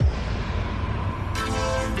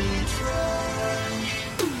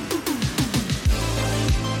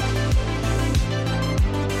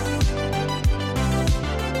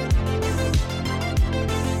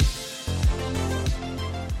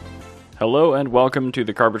Hello and welcome to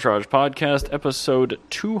the Carbitrage Podcast, episode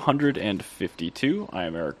 252. I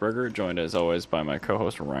am Eric Berger, joined as always by my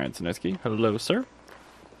co-host Ryan Sinitsky. Hello, sir.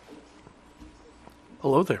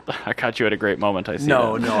 Hello there. I caught you at a great moment, I see.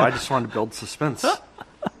 No, I just wanted to build suspense.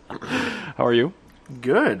 How are you?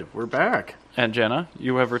 Good, we're back. And Jenna,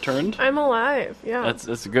 you have returned? I'm alive, yeah.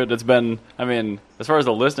 It's good. It's been, as far as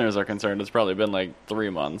the listeners are concerned, it's probably been like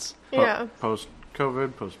 3 months. Yeah.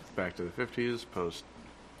 Post-COVID, post-Back to the 50s,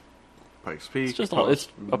 post-Pikes Peak, It's just all, it's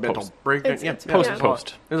a mental post. breakdown. It's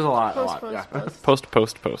Post. There's a lot.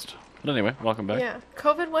 Post. But anyway, welcome back. Yeah.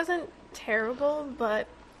 COVID wasn't terrible, but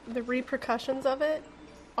the repercussions of it,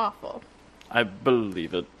 awful. I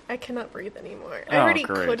believe it. I cannot breathe anymore. Oh, I already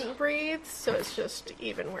great. couldn't breathe, so it's just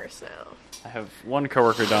even worse now. I have one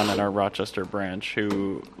coworker down in our Rochester branch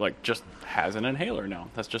who, just has an inhaler now.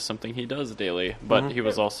 That's just something he does daily. But he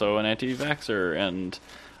was also an anti-vaxxer, and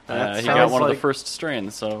he got one of the first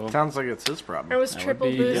strains, so... Sounds like it's his problem. I was That triple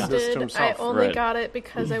would be, yeah. boosted. I Himself. only Right. got it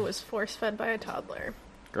because I was force-fed by a toddler.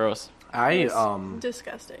 Gross. It I was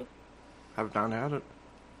disgusting. have not had it.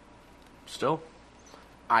 Still.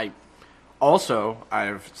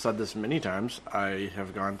 I've said this many times, I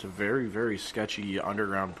have gone to very, very sketchy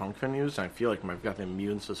underground punk venues, and I feel like I've got the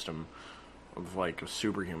immune system of, a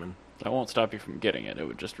superhuman. That won't stop you from getting it. It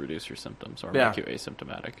would just reduce your symptoms or Yeah. make you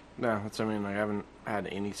asymptomatic. No, I haven't had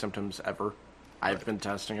any symptoms ever. I've been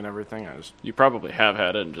testing and everything. You probably have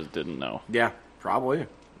had it and just didn't know. Yeah, probably.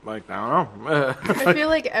 I don't know. I feel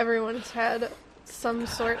like everyone's had some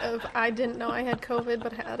sort of, I didn't know I had COVID,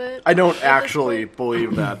 but had it. I don't at this actually point.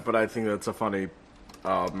 believe that, but I think that's a funny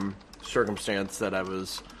circumstance that I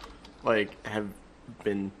was, have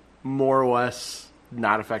been more or less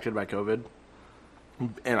not affected by COVID.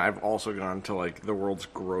 And I've also gone to, the world's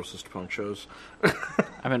grossest punk shows.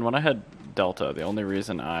 When I had Delta, the only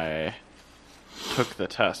reason I took the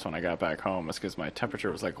test when I got back home was because my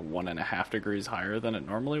temperature was 1.5 degrees higher than it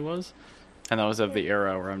normally was. And that was of the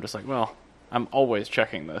era where I'm just I'm always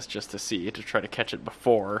checking this just to see, to try to catch it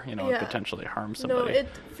before, it Yeah. potentially harms No, somebody.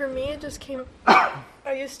 for me, it just came... I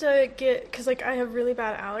used to get... Because, I have really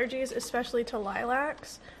bad allergies, especially to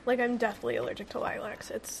lilacs. I'm deathly allergic to lilacs.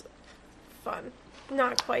 It's fun.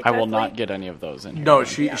 Not quite I will deathly. not get any of those in here. No,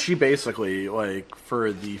 she basically,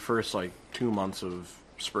 for the first, 2 months of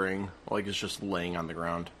spring, is just laying on the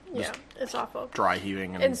ground. Yeah, it's awful. Dry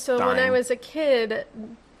heaving and And so dying. when I was a kid,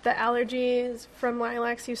 the allergies from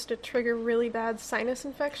lilacs used to trigger really bad sinus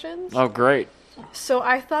infections. Oh, great. So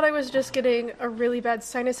I thought I was just getting a really bad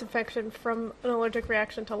sinus infection from an allergic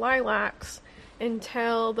reaction to lilacs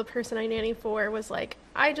until the person I nanny for was like,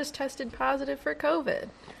 I just tested positive for COVID.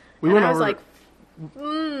 We and went I was over- like,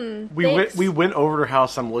 We went over to her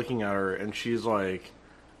house. I'm looking at her, and she's on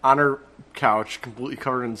her couch, completely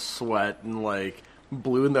covered in sweat and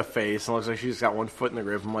blue in the face, and looks like she's got one foot in the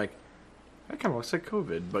grave. I'm like, that kind of looks like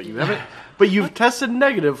COVID, but you haven't. But you've tested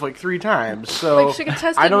negative 3 times, so she got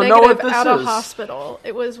tested I don't negative know what this out is. of hospital.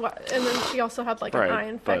 It was and then she also had an eye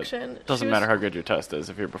infection. But doesn't She matter was- how good your test is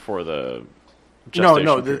if you're before the No,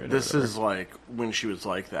 gestation period or this whatever. is when she was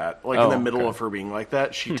like that. Oh, In the middle okay. of her being like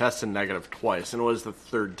that, she tested negative twice, and it was the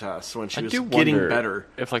 3rd test when she I was do getting wonder better.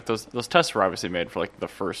 if those tests were obviously made for the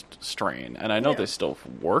first strain, and I know Yeah. they still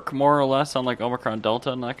work more or less on Omicron,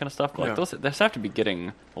 Delta, and that kind of stuff. But Yeah. those have to be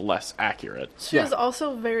getting less accurate. She was Yeah.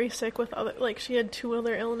 also very sick with other, she had 2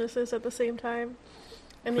 other illnesses at the same time.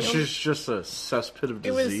 And the She's just a cesspit of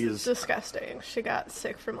it was disease. disgusting. She got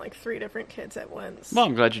sick from 3 different kids at once. Well,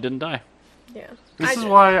 I'm glad you didn't die. Yeah. This is did.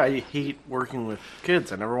 why I hate working with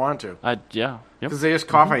kids. I never want to. Yep. Because they just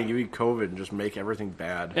cough and give you COVID and just make everything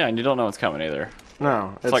bad. Yeah, and you don't know what's coming either.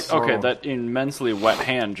 No. It's okay, horrible. that immensely wet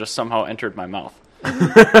hand just somehow entered my mouth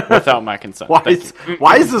without my consent. Why Thank is, you.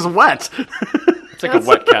 why is this wet? It's like a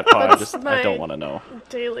wet cat paw. that's I my- don't want to know.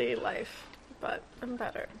 Daily life. But I'm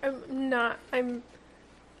better. I'm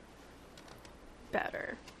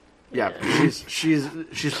better. Yeah, she's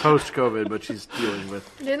post COVID, but she's dealing with.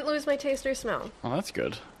 Didn't lose my taste or smell. Well, that's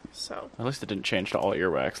good. So At least it didn't change to all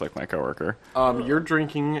earwax like my coworker. You're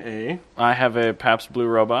drinking a. I have a Pabst Blue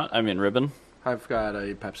Ribbon. I've got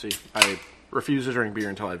a Pepsi. I refuse to drink beer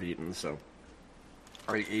until I've eaten, so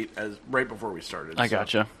I ate right before we started. I so.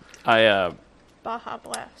 gotcha. I Baja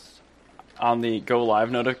Blast. on the Go Live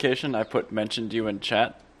notification, I mentioned you in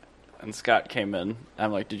chat, and Scott came in.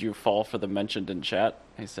 I'm like, did you fall for the mentioned in chat?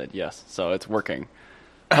 He said yes, so it's working.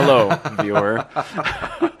 Hello, viewer.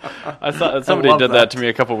 I thought somebody love did that. that to me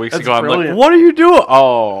a couple weeks That's ago. I'm like, brilliant. what are you doing?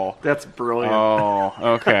 Oh. That's brilliant. Oh,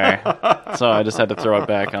 okay. So I just had to throw it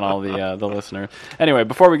back on all the listeners. Anyway,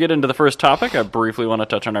 before we get into the first topic, I briefly want to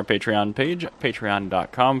touch on our Patreon page,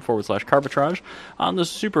 patreon.com/Carbitrage. On the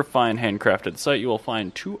super fine handcrafted site, you will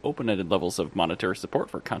find 2 open-ended levels of monetary support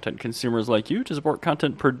for content consumers like you to support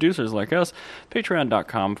content producers like us.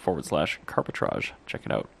 Patreon.com/Carbitrage. Check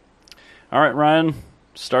it out. All right, Ryan.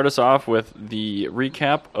 Start us off with the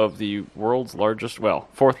recap of the world's largest,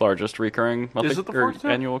 fourth largest recurring monthly Is it the fourth now?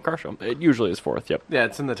 annual car show. It usually is fourth, yep. Yeah,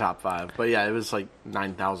 it's in the top 5. But yeah, it was like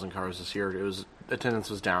 9,000 cars this year. Attendance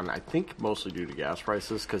was down, I think, mostly due to gas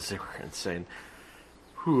prices because they were insane.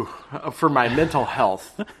 Whew. For my mental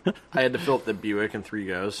health, I had to fill up the Buick in 3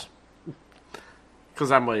 goes.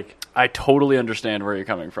 Because I'm like... I totally understand where you're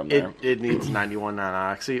coming from there. It needs 91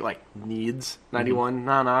 non-oxy. Like, needs 91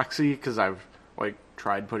 non-oxy because I've, like,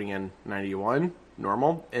 tried putting in 91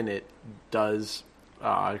 normal, and it does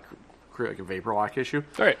create like a vapor lock issue.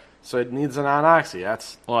 All right. So it needs a non-oxy.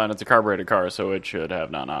 That's and it's a carbureted car, so it should have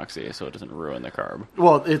non-oxy, so it doesn't ruin the carb.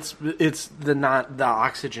 well, it's the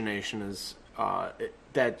oxygenation is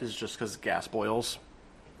that is just because gas boils.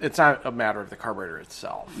 It's not a matter of the carburetor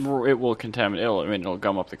itself. It will contaminate. It'll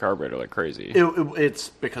gum up the carburetor like crazy. It's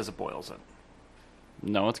because it boils it.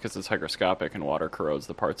 No, it's because it's hygroscopic and water corrodes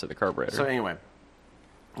the parts of the carburetor. So anyway,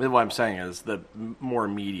 what I'm saying is the more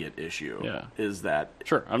immediate issue is that...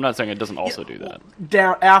 Sure, I'm not saying it doesn't also do that.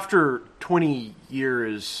 Down after 20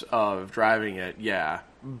 years of driving it, yeah.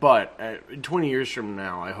 But 20 years from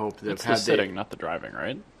now, I hope that It's the sitting, not the driving,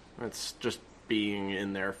 right? It's just being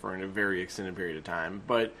in there for a very extended period of time.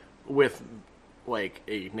 But with, like,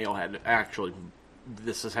 a nailhead, actually,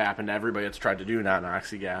 this has happened to everybody that's tried to do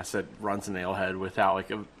non-oxy gas that runs a nailhead without, like,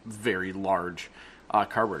 a very large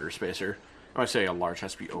carburetor spacer. When I say a large,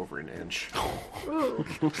 has to be over an inch.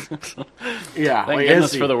 Yeah, Thank like,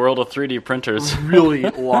 goodness for the world of 3D printers. really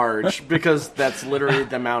large, because that's literally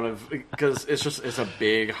the amount of, because it's a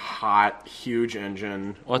big, hot, huge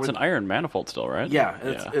engine. Well, it's an iron manifold still, right? Yeah,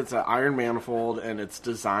 it's an iron manifold, and it's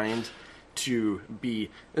designed to be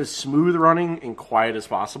as smooth running and quiet as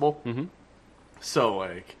possible. Mm-hmm. So,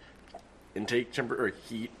 like, intake temperature or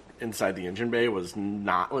heat inside the engine bay was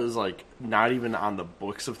not even on the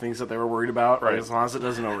books of things that they were worried about. Right. Like, as long as it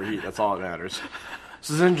doesn't overheat, that's all that matters.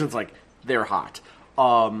 So this engine's like, they're hot.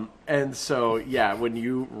 And so, yeah, when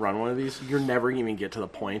you run one of these, you're never even get to the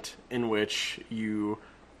point in which you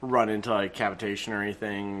run into, like, cavitation or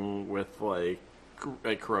anything with, like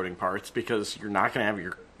corroding parts, because you're not going to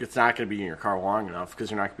have it's not going to be in your car long enough,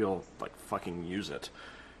 because you're not going to be able to, like, fucking use it.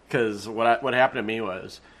 Because what happened to me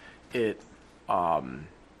was,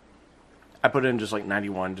 I put in just like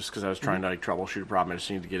 91 just because I was trying to, like, troubleshoot a problem. I just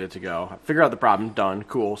needed to get it to go. I figure out the problem, done,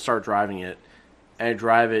 cool, start driving it. And I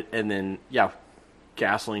drive it, and then,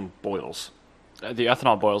 gasoline boils. The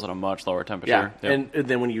ethanol boils at a much lower temperature. Yeah, yep. And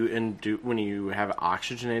then when you have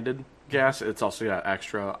oxygenated gas, it's also got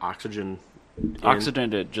extra oxygen.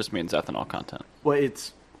 Oxygenated just means ethanol content. Well,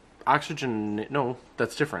 it's oxygen. No,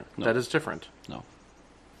 that's different. No. That is different. No.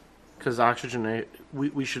 Because oxygenate,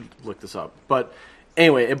 we should look this up. But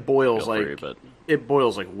anyway, it boils it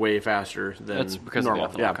boils like way faster than that's because normal.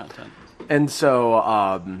 Of the ethanol content. And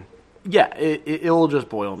so, it'll just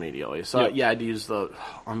boil immediately. So I had to use the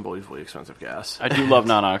unbelievably expensive gas. I do love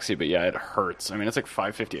non-oxy, but yeah, it hurts. I mean, it's like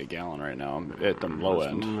 $5.50 a gallon right now at the low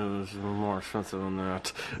end. It's more expensive than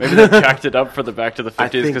that. Maybe they jacked it up for the back to the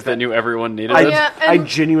 50s because they knew everyone needed it. I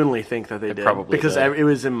genuinely think that they did. Probably because did. It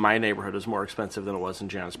was in my neighborhood. It was more expensive than it was in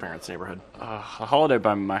Jana's parents' neighborhood. A Holiday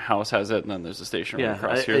by my house has it, and then there's a station right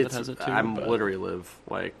across here that has it too. I literally live,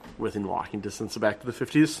 like, within walking distance of back to the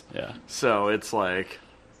 50s. Yeah. So it's like...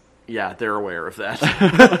 Yeah, they're aware of that.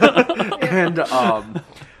 And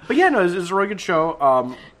but yeah, no, it was a really good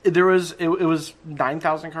show. It was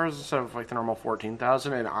 9,000 cars instead of, like, the normal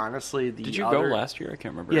 14,000. And honestly, did you go last year? I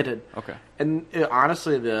can't remember. Yeah, I did. Okay. And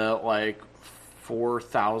honestly, the, like,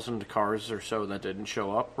 4,000 cars or so that didn't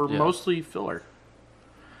show up were mostly filler.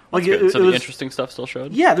 Like, so the interesting stuff still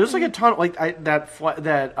showed. Yeah, there's like a ton. Like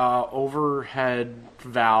that overhead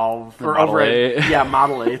valve or Model overhead, A.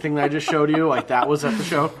 Model A thing that I just showed you. Like, that was at the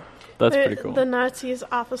show. That's pretty cool. The Nazis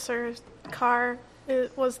officer's car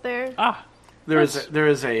was there. There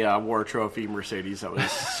is a war trophy Mercedes that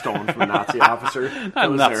was stolen from a Nazi officer.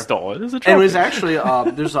 Not stolen. It's a trophy. And it was actually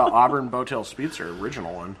there's an Auburn Bowtail Speedster,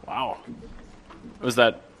 original one. Wow. Was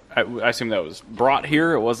that? I assume that was brought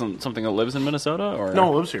here. It wasn't something that lives in Minnesota, or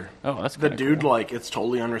no, it lives here. Oh, that's the dude. Cool. Like, it's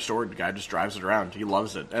totally unrestored. The guy just drives it around. He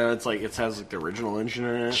loves it, and it's like it has, like, the original engine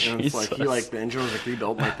in it. And it's like the engine was, like,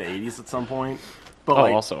 rebuilt in, like, the 80s at some point. But Oh,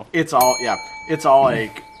 like, also. it's all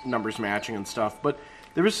like numbers matching and stuff. But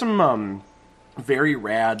there was some very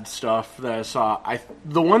rad stuff that I saw.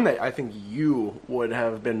 The one that I think you would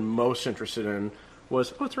have been most interested in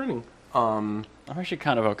was it's raining. I'm actually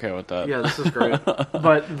kind of okay with that. Yeah, this is great.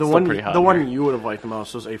 But the pretty hot the in one here. you would have liked the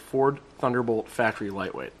most was a Ford Thunderbolt factory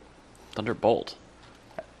lightweight. Thunderbolt.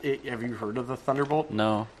 Have you heard of the Thunderbolt?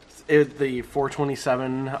 No. The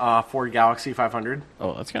 427 Ford Galaxy 500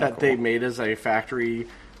 Oh, that's kind of that cool. they made as a factory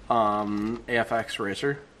AFX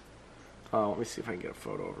racer. Let me see if I can get a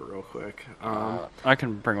photo of it real quick. I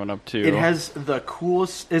can bring one up too. It has the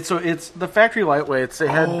coolest. It's the factory lightweights. They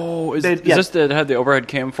had. is they, this that had the overhead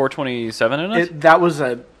cam 427 in it? That was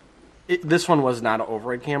this one was not an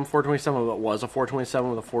overhead cam 427, but it was a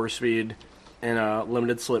 427 with a 4-speed and a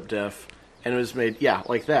limited slip diff, and it was made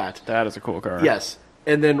like that. That is a cool car. Yes,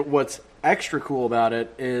 and then what's extra cool about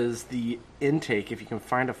it is the intake. If you can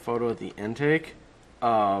find a photo of the intake,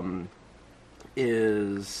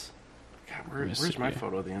 is. God, where's my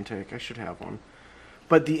photo of the intake? I should have one.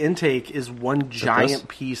 But the intake is one giant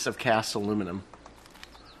piece of cast aluminum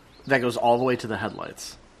that goes all the way to the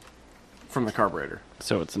headlights from the carburetor.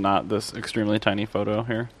 So it's not this extremely tiny photo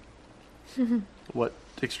here. What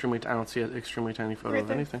extremely? I don't see an extremely tiny photo Right of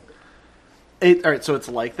there. anything. All right, so it's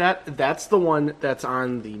like that. That's the one that's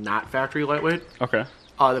on the not factory lightweight. Okay.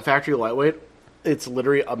 The factory lightweight, it's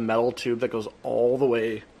literally a metal tube that goes all the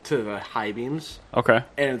way to the high beams. Okay.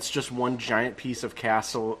 And it's just one giant piece of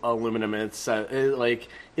cast aluminum. And it's like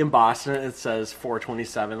embossed in it. It says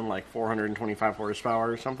 427, like 425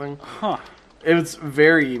 horsepower or something. Huh. It's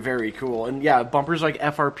very, very cool. And yeah, bumpers like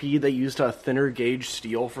FRP, they used a thinner gauge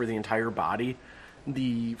steel for the entire body.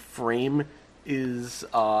 The frame is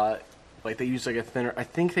like they used like a thinner. I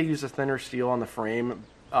think they used a thinner steel on the frame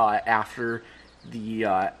after the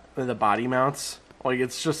body mounts. Like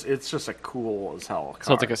it's just a cool as hell car.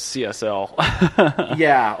 So it's like a CSL.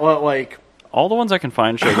 Yeah, well, like All the ones I can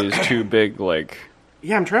find show these two big, like,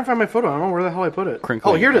 yeah, I'm trying to find my photo. I don't know where the hell I put it.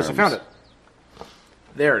 Crinkly Oh, here it is. I arms. found it.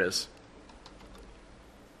 There it is.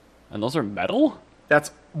 and those are metal?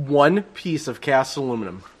 That's one piece of cast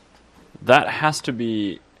aluminum. That has to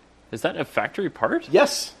be. Is that a factory part?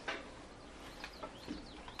 Yes.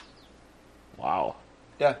 Wow.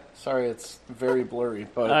 Yeah. Sorry, it's very blurry,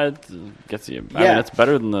 but It gets you. I Yeah. mean, it's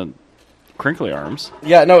better than the crinkly arms.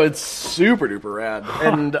 yeah, no, it's super duper rad.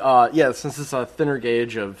 And yeah, since it's a thinner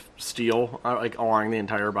gauge of steel, like along the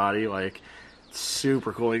entire body, like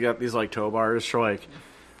super cool. You got these like tow bars for like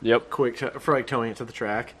Yep. for like towing it to the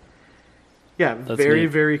track. Yeah, That's very neat.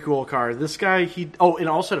 very cool car. This guy, and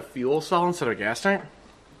also had a fuel cell instead of a gas tank.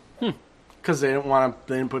 Because they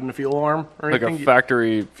didn't put in a fuel arm or Like anything. a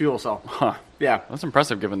factory. Fuel cell. Huh. Yeah. That's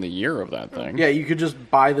impressive given the year of that thing. Yeah, you could just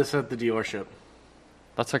buy this at the dealership.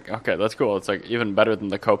 That's like, okay, that's cool. It's like even better than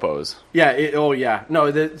the Copos. Yeah, yeah.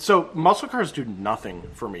 No, so muscle cars do nothing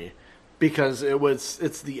for me because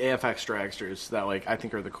it's the AFX dragsters that like I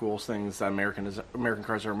think are the coolest things that American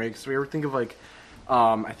cars are made. So we ever think of like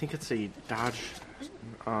I think it's a Dodge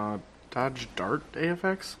Dart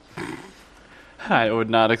AFX. I would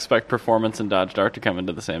not expect performance and Dodge Dart to come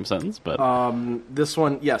into the same sentence, but This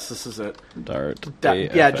one, yes, this is it. Dart.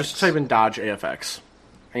 Yeah, AFX. just type in Dodge AFX,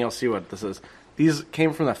 and you'll see what this is. These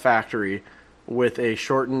came from the factory with a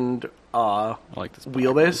shortened I like this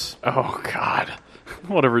wheelbase. Oh God,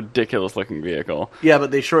 what a ridiculous looking vehicle. Yeah,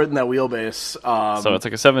 but they shortened that wheelbase. So it's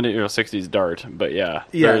like a 70s or 60s Dart, but yeah,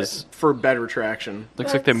 Yeah, there's for better traction.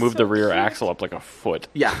 looks like they That's moved so the rear cute. axle up like a foot.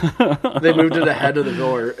 Yeah, they moved it ahead of the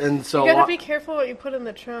door, and so You gotta be careful what you put in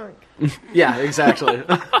the trunk. yeah, exactly.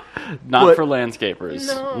 Not But- for landscapers.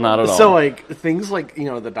 No. Not at all. So like things like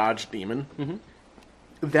the Dodge Demon,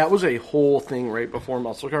 that was a whole thing right before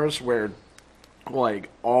muscle cars where like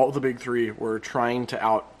all the big three were trying to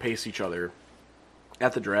outpace each other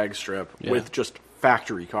at the drag strip Yeah. with just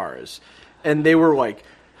factory cars, and they were like.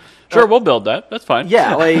 Sure, we'll build that. That's fine.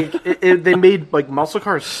 Yeah, like they made like muscle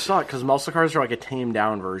cars suck because muscle cars are like a tamed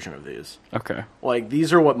down version of these. Okay. Like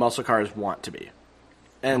these are what muscle cars want to be,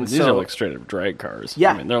 and These are like straight up drag cars.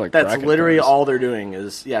 yeah, I mean, they're like that's bracket literally cars. all they're doing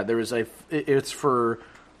is there was it's for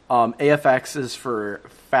AFX is for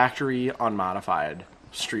factory unmodified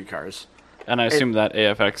street cars. And I assume that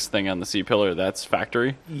AFX thing on the C pillar, that's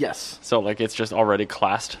factory. Yes. So like it's just already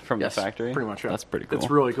classed from Yes, the factory. pretty much. Yeah. That's pretty cool. It's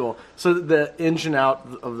really cool. So the engine out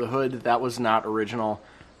of the hood that was not original,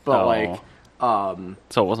 but Oh. like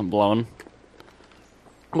So it wasn't blown.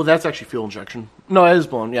 well, that's actually fuel injection. No, it is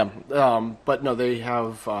blown. Yeah, but no, they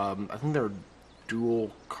have. I think they're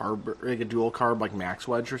dual carb, like a dual carb, like Max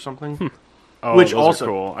Wedge or something. Oh, Which those also- are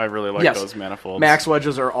cool. I really like Yes, those manifolds. Max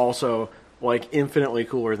Wedges are also like infinitely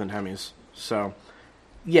cooler than Hemis. So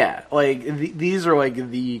Yeah, like these are like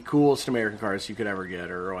the coolest American cars you could ever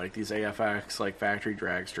get, or like these AFX like factory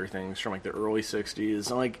dragster things from like the early '60s.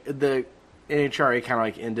 And like the NHRA kind of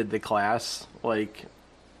like ended the class like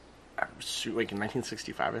in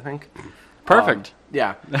 1965, I think. Perfect.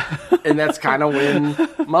 Yeah, and that's kind of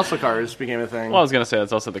when muscle cars became a thing. Well, I was gonna say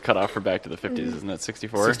that's also the cutoff for Back to the 50s, isn't it?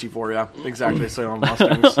 64. 64, yeah, exactly. So on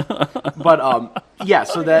Mustangs, but yeah,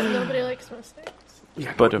 so that Nobody likes Mustangs.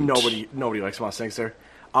 yeah, But, nobody likes Mustangs there.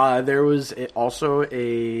 There was also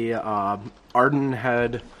a Arden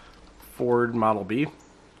Head Ford Model B.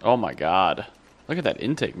 Oh my God! Look at that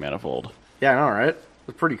intake manifold. Yeah, I know, right?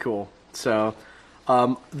 It's pretty cool. So,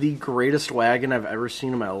 the greatest wagon I've ever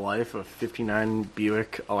seen in my life, a '59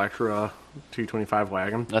 Buick Electra 225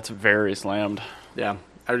 wagon. That's very slammed. Yeah,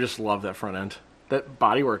 I just love that front end. That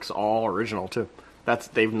bodywork's all original too.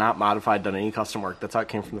 They've not modified, done any custom work. That's how it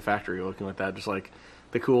came from the factory, looking like that, just like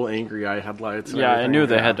the cool angry eye headlights. And Yeah, I everything.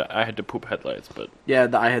 knew I had to poop headlights, but Yeah,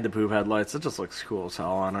 I had the poop headlights. It just looks cool as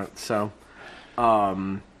hell on it. So,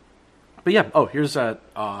 but yeah. Oh, here's that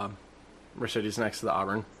Mercedes next to the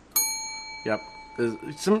Auburn. Yep.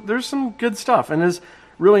 There's some good stuff, and it's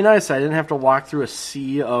really nice. I didn't have to walk through a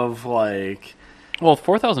sea of like. well,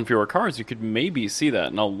 4,000 fewer cars, you could maybe see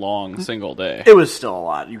that in a long single day. It was still a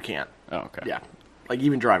lot. You can't. Oh, okay. Yeah. Like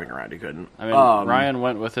even driving around, you couldn't. I mean, Ryan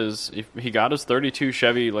went with he got his 32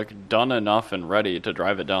 Chevy like done enough and ready to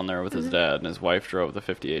drive it down there with his dad, and his wife drove the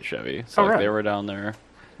 58 Chevy. So right. they were down there.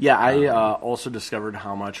 Yeah, I also discovered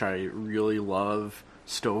how much I really love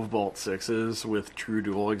Stovebolt 6s with true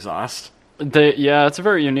dual exhaust. Yeah, it's a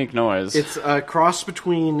very unique noise. It's a cross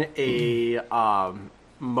between a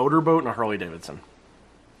motorboat and a Harley Davidson.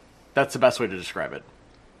 That's the best way to describe it.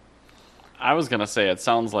 I was gonna say it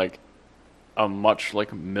sounds like a much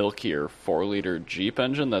like milkier 4-liter Jeep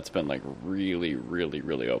engine that's been like really, really,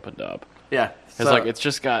 really opened up. Yeah, Because like it's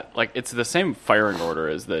just got like it's the same firing order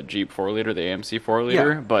as the Jeep 4-liter, the AMC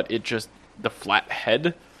 4-liter, Yeah. but it just the flat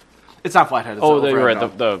head. it's not flathead. It's Oh, you're overhead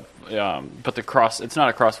right. valve. But the cross, it's not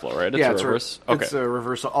a cross flow, right? It's yeah, a reverse. It's a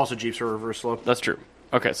reverse. Also, Jeeps are reverse slope. That's true.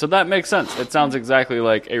 Okay, so that makes sense. It sounds exactly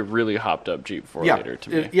like a really hopped up Jeep 4-liter to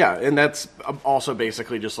me. Yeah, and that's also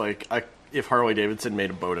basically just like if Harley Davidson made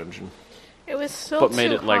a boat engine. It was still But made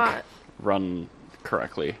too it like hot. run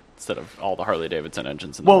correctly instead of all the Harley Davidson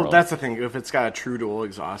engines in the world. Well, that's the thing. If it's got a true dual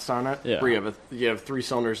exhaust on it, Yeah. where you have 3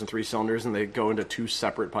 cylinders and 3 cylinders, and they go into 2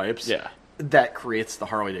 separate pipes. Yeah. That creates the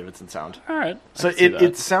Harley Davidson sound. All right. So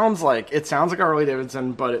it sounds like a Harley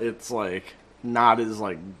Davidson, but it's like not as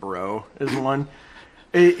like bro as one.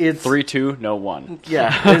 It's 3, 2, no 1.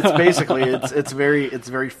 yeah. It's basically it's very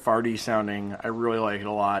farty sounding. I really like it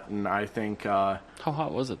a lot, and I think How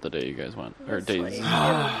hot was it the day you guys went? Or It's days? like in the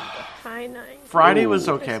high 9. Friday was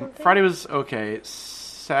okay. something. Friday was okay.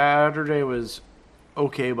 Saturday was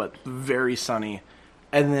okay, but very sunny.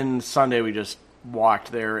 And then Sunday we just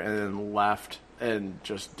walked there and then left and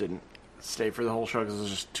just didn't stay for the whole show because it was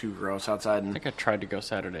just too gross outside. I And think I tried to go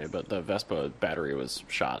Saturday, but the Vespa battery was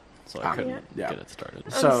shot, so I couldn't yeah. get it started.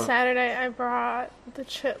 On So- Saturday, I brought the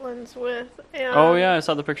chitlins with. And, Oh yeah, I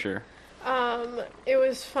saw the picture. It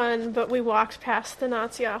was fun, but we walked past the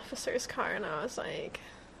Nazi officer's car, and I was like,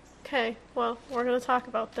 okay, well, we're going to talk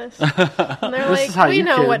about this. And they're This is how like, we you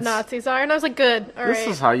know what kids- Nazis are. And I was like, good, all this right.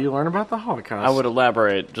 is how you learn about the Holocaust. I would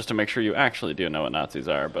elaborate just to make sure you actually do know what Nazis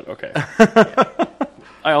are, but okay.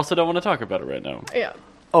 I also don't want to talk about it right now. Yeah.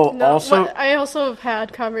 Oh, No, also, but I also have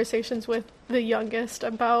had conversations with the youngest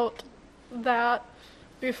about that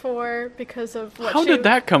before because of what How she... did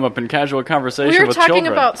that come up in casual conversation We were with talking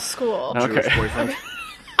children? about school. No. Jewish okay. boyfriend.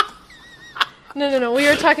 No. We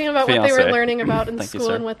were talking about what they were Fiancé. learning about in Thank you, school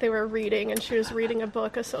sir. and what they were reading, and she was reading a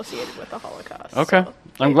book associated with the Holocaust. Okay. so-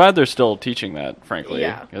 I'm glad they're still teaching that, frankly.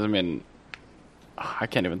 Yeah. Because, I mean, I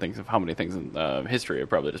can't even think of how many things in history have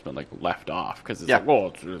probably just been, like, left off. Because it's Yeah. like,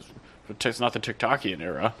 well, it's not the TikTokian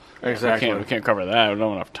era. Exactly. We can't cover that. We don't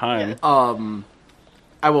have enough time. Yeah.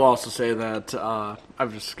 I will also say that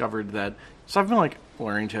I've discovered that. So I've been like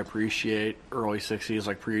learning to appreciate early '60s,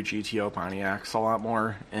 like pre-GTO Pontiacs, a lot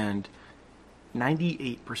more. And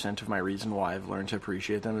 98% of my reason why I've learned to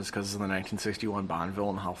appreciate them is because of the 1961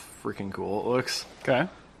 Bonneville and how freaking cool it looks. Okay.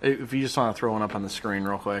 If you just want to throw one up on the screen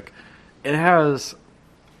real quick, it's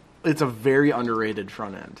a very underrated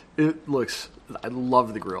front end. It looks, I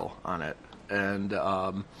love the grille on it, and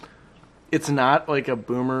it's not like a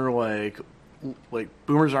boomer like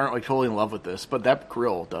boomers aren't like totally in love with this, but that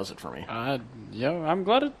grille does it for me. Yeah, I'm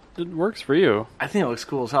glad it works for you. I think it looks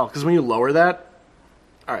cool as hell because when you lower that,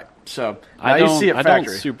 all right, so now I you don't, see it I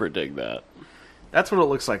factory. don't super dig that. That's what it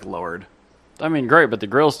looks like lowered. I mean, great, but the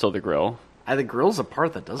grill's still the grill. The grill's the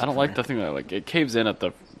part that doesn't. I don't like the thing that like it caves in at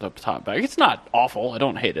the top back. It's not awful. I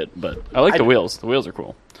don't hate it, but I like the wheels. The wheels are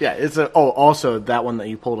cool. Yeah, it's a. Oh, also that one that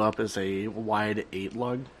you pulled up is a wide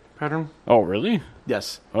 8-lug pattern. Oh, really?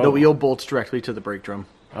 Yes, Oh. the wheel bolts directly to the brake drum.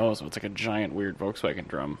 Oh, so it's like a giant weird Volkswagen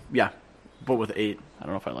drum. Yeah, but with 8 I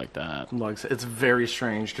don't know if I like that. lugs. It's very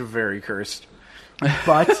strange, very cursed.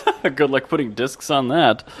 But Good luck putting discs on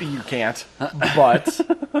that. you can't. But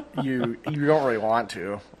you don't really want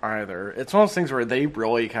to either. It's one of those things where they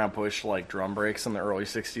really kind of pushed like drum brakes in the early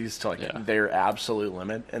 '60s to like their absolute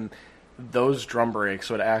limit, and those drum brakes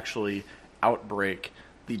would actually outbrake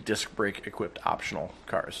the disc brake equipped optional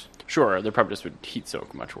cars. Sure, they probably just would heat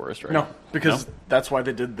soak much worse, right? No, because No? that's why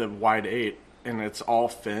they did the wide 8, and it's all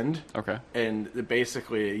finned. Okay. And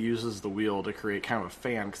basically, it uses the wheel to create kind of a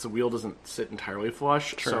fan because the wheel doesn't sit entirely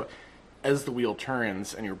flush. Sure. So, as the wheel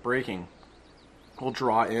turns and you're braking, it'll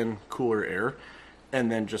draw in cooler air, and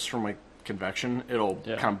then just from like convection, it'll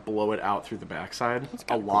kind of blow it out through the backside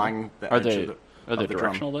along the edge of the Are they drum.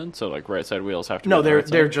 directional then? So like right side wheels have to. No, be on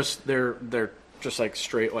the they're right just they're just like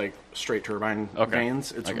straight turbine Okay.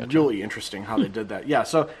 vanes. It's I gotcha. really interesting how they did that. Yeah,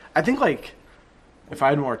 so I think like if I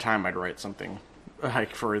had more time, I'd write something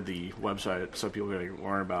like for the website so people could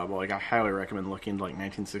learn about it. But like I highly recommend looking into like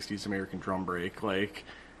 1960s American drum brake. Like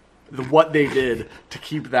what they did to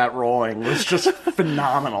keep that rolling was just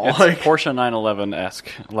phenomenal. It's Like Porsche 911-esque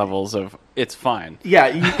levels of it's fine. yeah,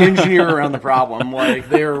 you engineer around the problem. Like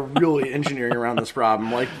they're really engineering around this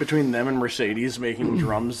problem. Like between them and Mercedes making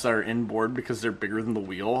drums that are inboard because they're bigger than the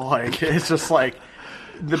wheel. Like it's just like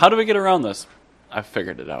How do we get around this? I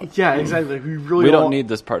figured it out. yeah, exactly. We really We don't need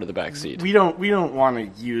this part of the back seat. We don't want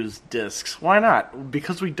to use discs. Why not?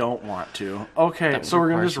 Because we don't want to. Okay, That so we're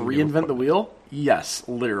going to requires just some new reinvent the wheel? Yes,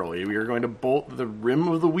 literally. We are going to bolt the rim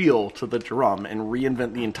of the wheel to the drum and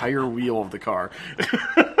reinvent the entire wheel of the car.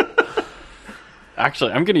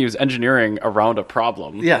 Actually, I'm going to use engineering around a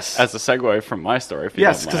problem. Yes. As a segue from my story. If you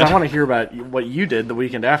Yes, don't because I mind. want to hear about what you did the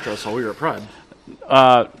weekend after us while we were at Pride.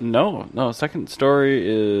 No. Second story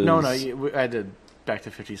is No, I did Back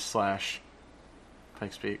to 50s /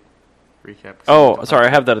 Pikes Peak recap. Oh, sorry,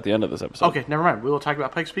 I have that at the end of this episode. Okay, never mind. We will talk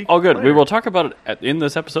about Pikes Peak. Oh, good. We later. will talk about it in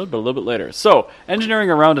this episode, but a little bit later. So,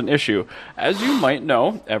 engineering around an issue. As you might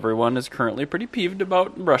know, everyone is currently pretty peeved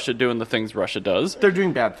about Russia doing the things Russia does. They're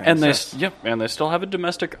doing bad things. And they, yes. and they still have a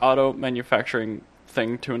domestic auto manufacturing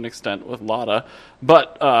thing to an extent with Lada.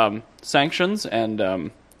 But sanctions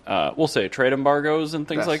and, we'll say trade embargoes and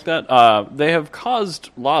things Yes. like that, they have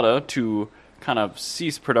caused Lada to kind of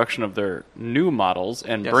cease production of their new models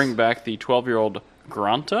and Yes. bring back the 12-year-old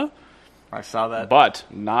Granta, I saw that. but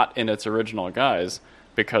not in its original guise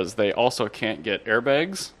because they also can't get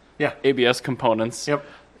airbags, yeah. ABS components. Yep.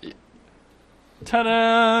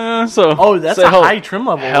 Ta-da! So, Oh, that's say a hell- high trim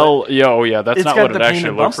level. Yeah, that's It's not got what it the actually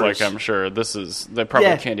painted looks bumpers. like, I'm sure. They probably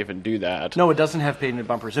Yeah. can't even do that. No, it doesn't have painted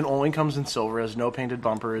bumpers. It only comes in silver, has no painted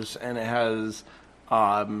bumpers, and it has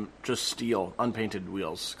just steel, unpainted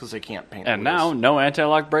wheels, because they can't paint And the now, wheels. no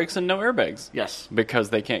anti-lock brakes and no airbags. Yes. Because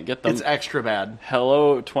they can't get them. It's extra bad.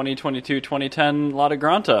 Hello, 2022, 2010, Lada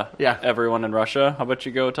Granta. Yeah. Everyone in Russia, how about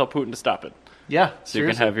you go tell Putin to stop it? Yeah, So you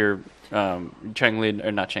can have your Changli,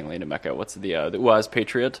 or not Changli Nameca, what's the UAZ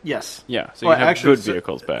Patriot? Yes. Yeah, so Well, you have actually, good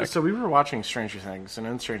vehicles back. So we were watching Stranger Things, and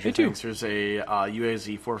in Stranger Me too. Things, there's a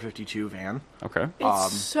UAZ 452 van. Okay.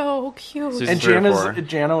 It's so cute. Season And 3 or 4?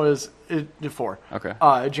 Jana is 4. Okay.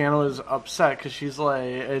 Jana is upset because she's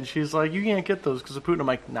like, you can't get those because of Putin. I'm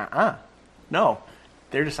like, nah, no,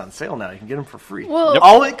 they're just on sale now. You can get them for free. Well- Yep.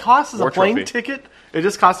 All it costs is War a plane trophy. ticket. It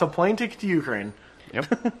just costs a plane ticket to Ukraine. Yep.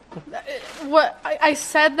 What I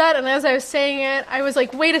said that, and as I was saying it, I was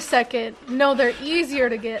like, "Wait a second! No, they're easier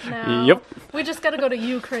to get now. Yep. We just got to go to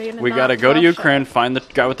Ukraine. And We not got to go to Russia." Ukraine, find the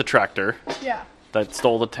guy with the tractor Yeah. that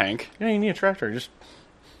stole the tank. You know, you need a tractor. Just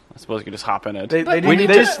I suppose you can just hop in it. they But do- we they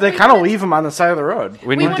need just to- they we kind of need- leave them on the side of the road. We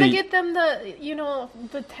We need want to the get them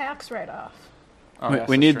the tax write off. Oh, we, yes,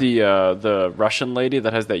 we that's need true. the Russian lady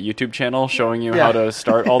that has that YouTube channel showing you Yeah. how to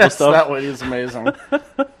start all the Yes, stuff. that way is amazing.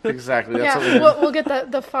 Exactly. That's what we Yeah, need. we'll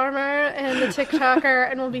get the farmer and the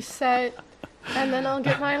TikToker, and we'll be set. And then I'll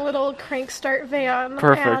get my little crank start van,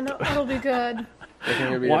 Perfect. and it'll be good. I think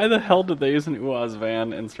it'd be- Why the hell did they use an UAZ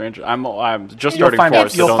van in Stranger? I'm just You'll starting find 4,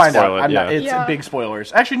 out. so You'll don't find spoil out. it. I'm Yeah. not, it's Yeah. big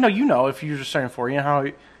spoilers. Actually, no. You know, if you're just starting 4, you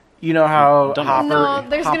know how Don't know. Hopper. No,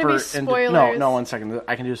 there's gonna be Hopper spoilers. no. 1 second.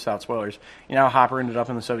 I can do this without spoilers. You know how Hopper ended up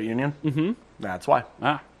in the Soviet Union? Mm-hmm. That's why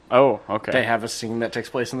Oh, okay. they have a scene that takes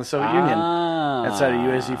place in the Soviet Union. It's at a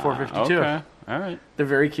UAZ 452. Okay. All right. They're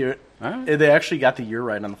very cute. All right. They actually got the year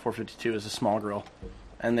right on the 452 as a small girl,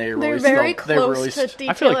 and they They're released very they close released to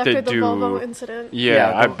I feel detail like they after the do- Volvo incident.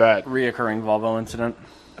 Yeah, I the bet. reoccurring Volvo incident.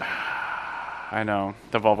 I know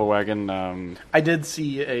the Volvo wagon. I did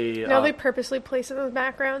see a. Now they purposely place it in the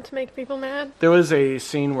background to make people mad. There was a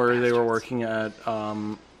scene where they were working at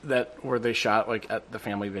where they shot like at the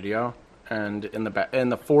family video, and in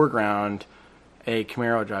the foreground, a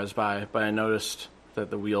Camaro drives by. But I noticed that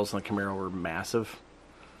the wheels on the Camaro were massive.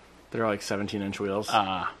 They're like 17-inch wheels.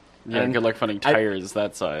 Yeah, And good luck finding tires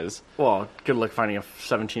that size. Well, good luck finding a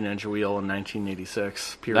 17-inch wheel in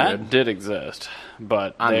 1986. Period. That did exist,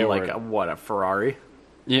 but On they like were. a Ferrari?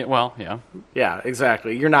 Yeah, well, yeah. Yeah,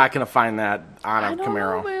 exactly. You're not going to find that on a I don't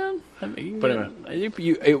Camaro. know, man. I mean, But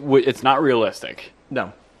anyway. it's not realistic.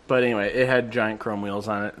 No. But anyway, it had giant chrome wheels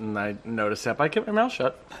on it, and I noticed that, but I kept my mouth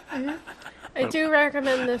shut. I do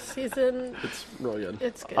recommend this season. It's really good.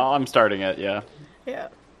 It's good. Oh, I'm starting it. Yeah. Yeah.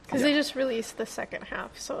 Because they just released the second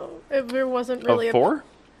half, so there wasn't really Oh, 4?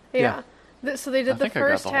 Yeah. So they I did the think I got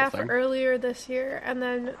first the whole half thing. earlier this year, and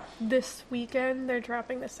then this weekend they're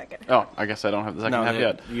dropping the second half. Oh, I guess I don't have the second No, half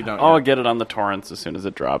yet. you don't I'll yet. get it on the torrents as soon as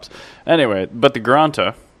it drops. Anyway, but the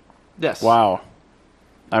Granta. Yes. Wow.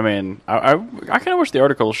 I mean, I kind of wish the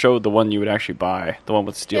article showed the one you would actually buy, the one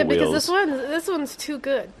with steel Yeah, because wheels. this one's too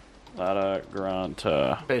good. Lada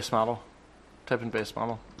Granta Base model. Type in base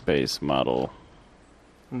model. base model.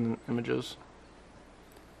 Images.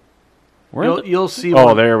 Where You'll see. Oh,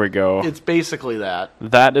 one- there we go. It's basically that.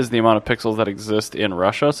 That is the amount of pixels that exist in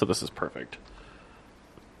Russia, so this is perfect.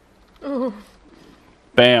 Ooh.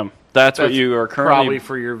 Bam. That's what That's you are currently. probably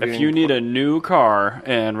for your If viewing you need a new car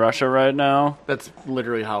in Russia right now, That's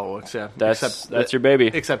literally how it looks. Yeah. that's your baby.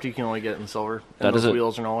 Except you can only get it in silver. And That those is it.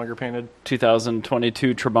 wheels are no longer painted.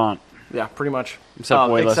 2022 Trabant, Yeah, pretty much.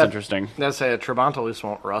 except way less interesting. Let's say a Trabant at least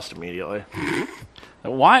won't rust immediately.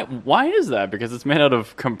 Why is that? Because it's made out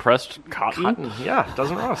of compressed cotton. Yeah, it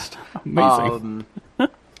doesn't rust. Amazing.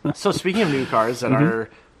 So speaking of new cars that Mm-hmm.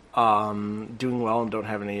 are doing well and don't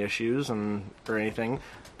have any issues or anything,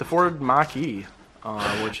 the Ford Mach-E,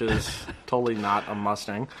 which is totally not a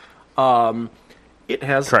Mustang, it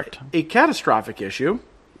has Correct. a catastrophic issue.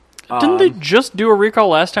 Didn't they just do a recall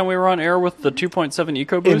last time we were on air with the 2.7 And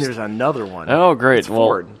EcoBoost? there's another one. Oh, great. It's Well,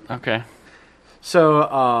 Ford. okay.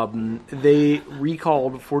 So they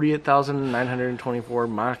recalled 48,924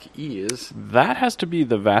 Mach-E's. That has to be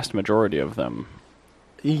the vast majority of them.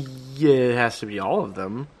 Yeah, it has to be all of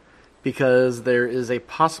them, because there is a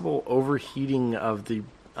possible overheating of the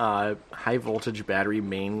high voltage battery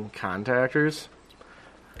main contactors,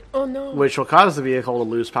 Oh no. which will cause the vehicle to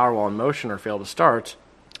lose power while in motion or fail to start,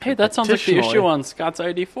 Hey, that sounds like the Additionally- issue on Scott's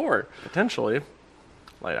ID4. potentially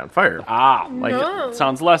light on fire. Like No. it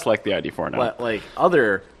sounds less like the ID4 now. Like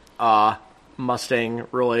other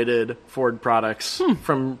Mustang-related Ford products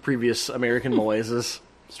from previous American malaises.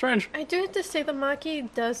 Strange. I do have to say the Mach-E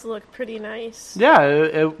does look pretty nice. Yeah,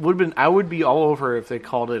 it would have been. I would be all over if they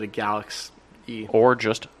called it a Galaxy E Or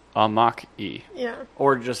just a Mach-E. Yeah.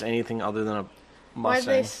 or just anything other than a Why'd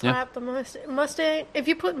they Mustang. slap the Mustang? If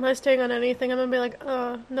you put Mustang on anything, I'm gonna be like,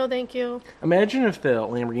 no, thank you. Imagine if the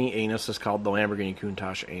Lamborghini Anus is called the Lamborghini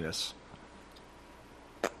Countach Anus.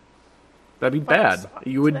 That'd be bad. sucks.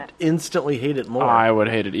 You would That- instantly hate it more. I would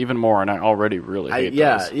hate it even more, and I already really hate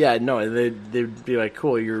those. No, they'd be like,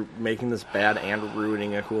 cool, you're making this bad and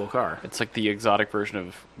ruining a cool car. It's like the exotic version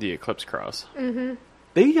of the Eclipse Cross.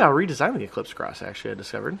 They redesigned the Eclipse Cross, actually, I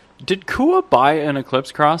discovered. Did Kua buy an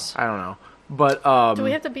Eclipse Cross? I don't know. But Do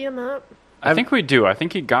we have to beat him up? I think we do. I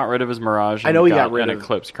think he got rid of his Mirage and I know he got got rid an of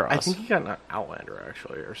Eclipse Cross. I think he got an Outlander,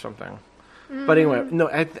 actually, or something. But anyway, no,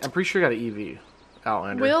 I'm pretty sure he got an EV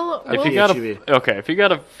Outlander. Will if Will, you got HEV. if you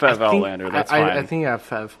got a Fev I think- Outlander, that's fine. I think I have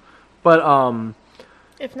Fev. But,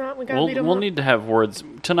 if not, we gotta beat him we'll up. need to have words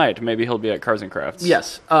tonight. Maybe he'll be at Cars and Crafts.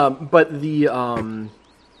 yes. But the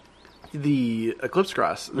Eclipse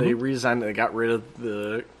Cross, they redesigned it. They got rid of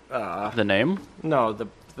the The name?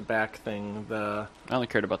 the back thing. I only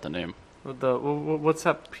cared about the name. What's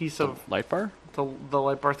that piece of Light bar? the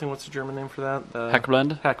light bar thing? What's the German name for that? The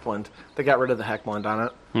Heckblend? Heckblend. They got rid of the Heckblend on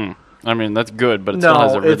it. I mean, that's good, but it still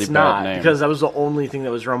has a really it's bad not, name. because that was the only thing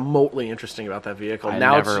that was remotely interesting about that vehicle. I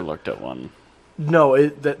now never it's, looked at one. no,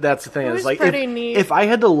 that's the thing. It Is was like pretty neat. if I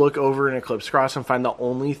had to look over an Eclipse Cross and find the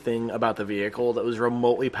only thing about the vehicle that was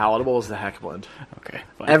remotely palatable is the Heckblend. Okay,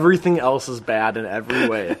 fine. Everything else is bad in every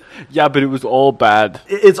way. Yeah, but it was all bad.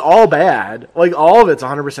 It's all bad. Like, all of it's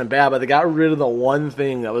 100% bad, but they got rid of the one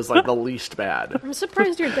thing that was, like, the least bad. I'm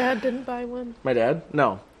surprised your dad didn't buy one. My dad?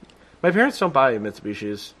 No. My parents don't buy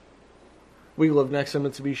Mitsubishis. We lived next to a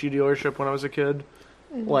Mitsubishi dealership when I was a kid.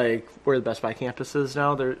 Like, where the Best Buy campus is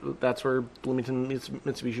now. That's where Bloomington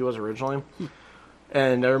Mitsubishi was originally.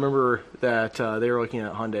 And I remember that they were looking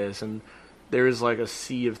at Hyundais, and there was like a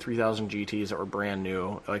sea of 3000 GTs that were brand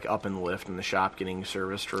new, like up in the lift in the shop getting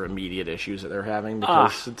serviced for immediate issues that they're having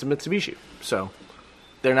because it's a Mitsubishi. So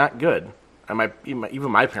they're not good.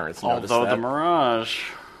 Even my parents noticed Although that. the Mirage...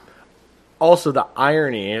 Also, the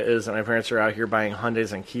irony is that my parents are out here buying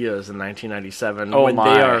Hyundais and Kias in 1997 Oh when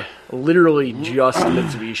my. they are literally just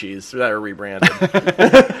Mitsubishis that are rebranded.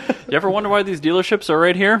 You ever wonder why these dealerships are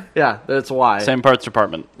right here? Yeah, that's why. Same parts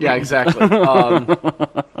department. Yeah, exactly.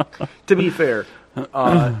 To be fair,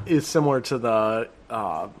 it's similar to the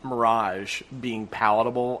Mirage being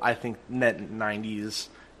palatable. I think net 90s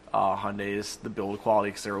Hyundais, the build quality,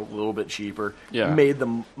 because they're a little bit cheaper, made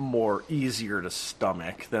them more easier to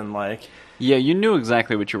stomach than like... Yeah, you knew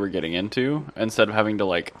exactly what you were getting into instead of having to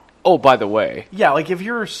like, oh, by the way. Yeah, like if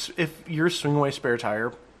your swing away spare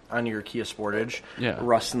tire on your Kia Sportage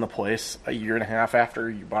rusts in the place a year and a half after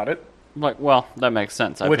you bought it. Like, well, that makes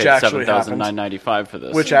sense. I Which paid actually $7,995 for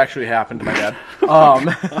this. Which actually happened to my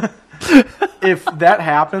dad. If that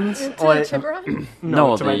happens, like,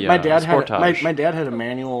 No, my dad Sportage. my dad had a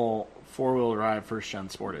manual 4-wheel drive first gen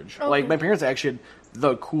Sportage. Okay. Like my parents actually had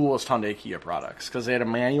the coolest Hyundai Kia products because they had a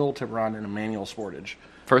manual Tiburon and a manual Sportage.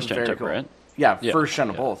 First gen Very tip, cool. right? Yeah, Yeah, first gen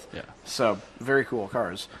of yeah, both. yeah. So very cool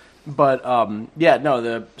cars. But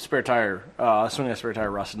the spare tire, swinging a spare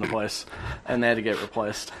tire rusted into place, and they had to get it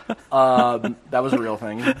replaced. That was a real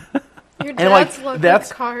thing. Your And like dad's look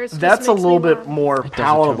that's at cars just that's a makes little me bit laugh. more does it to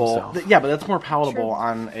palatable. himself. Yeah, but that's more palatable True.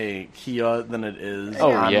 on a Kia than it is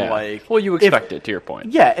Oh, on yeah. like. Well, you if- expect it, to your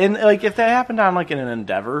point. Yeah, and like if that happened on like in an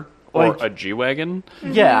Endeavor, Or like a G-Wagon.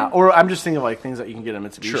 yeah, or I'm just thinking of like things that you can get in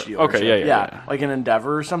Mitsubishi. Sure. dealership. Okay, yeah. Like an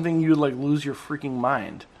Endeavor or something, you'd like lose your freaking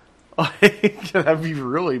mind. Like that'd be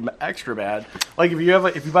really extra bad. Like if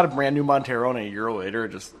you bought a brand new Montero and a year later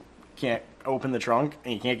it just can't open the trunk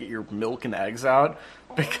and you can't get your milk and eggs out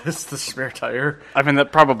because the spare tire. I mean,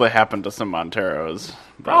 that probably happened to some Monteros.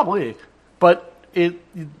 but- Probably, but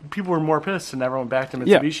people were more pissed and never went back to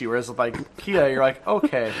Yeah. Mitsubishi. Whereas with like Kia, you're like,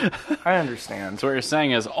 okay, I understand. So what you're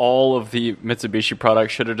saying is all of the Mitsubishi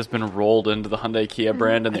products should have just been rolled into the Hyundai Kia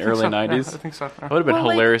brand in the early 90s? I think so. It would have been Well,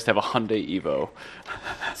 like- hilarious to have a Hyundai Evo.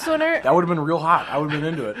 So in our That would have been real hot. I would have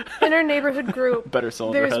been into it. neighborhood group, Better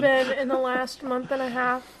cylinder there's head. been in the last month and a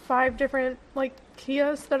half 5 different like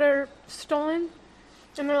Kias that are stolen,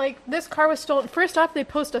 and they're like, this car was stolen. First off, they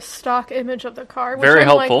post a stock image of the car, which Very I'm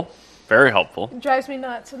helpful. Like, Very helpful. drives me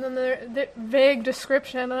nuts. And then the vague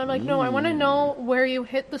description, and I'm like, no, I want to know where you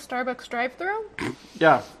hit the Starbucks drive-thru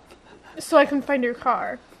Yeah, so I can find your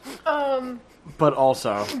car. but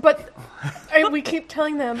also, But we keep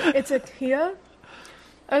telling them it's a Kia.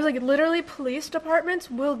 I was like, literally, police departments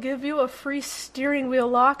will give you a free steering wheel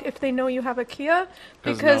lock if they know you have a Kia,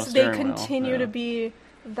 'Cause because no they steering wheel, continue yeah. to be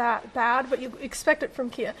that bad, but you expect it from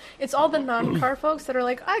Kia. It's all the non-car folks that are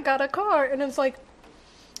like, I got a car, and it's like,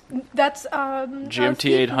 that's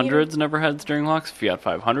GMT 800s never had steering locks. Fiat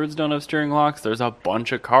 500s don't have steering locks. There's a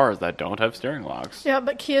bunch of cars that don't have steering locks. Yeah,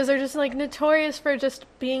 but Kias are just like notorious for just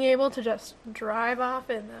being able to just drive off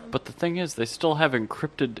in them. But the thing is, they still have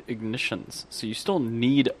encrypted ignitions, so you still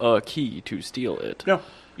need a key to steal it. no,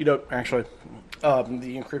 you don't actually. The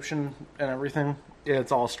encryption and everything,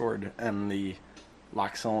 it's all stored in the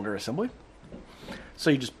lock cylinder assembly. So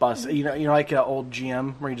you just bust, you know, like an old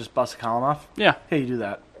GM where you just bust a column off. Yeah. Hey, you do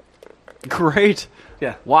that. Great.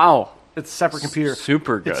 Yeah, Wow. it's a separate computer.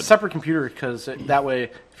 Super good. It's a separate computer because that way,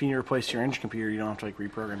 if you need to replace your engine computer, you don't have to like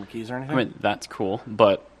reprogram the keys or anything. I mean, that's cool,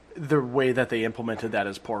 but The way that they implemented that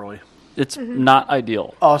is poorly. it's not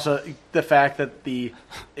ideal. Also, the fact that the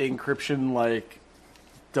encryption like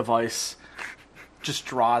device just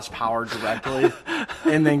draws power directly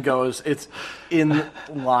and then goes, it's in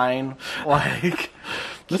line, like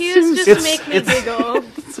Kias just it's- make me it's- giggle.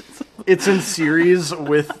 it's in series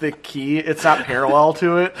with the key. It's not parallel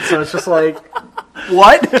to it, so it's just like,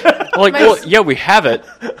 what? Like, My well, s- yeah, we have it.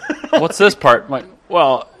 What's this part? I'm like,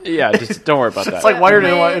 well, yeah, just don't worry about that. It's like, why are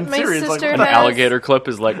they My- in my series? Like, sister An what? has- alligator clip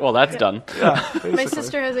is like, well, that's done. Yeah, My basically.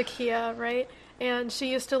 sister has a Kia, right? And she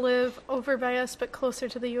used to live over by us, but closer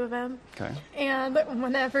to the U of M. Okay. And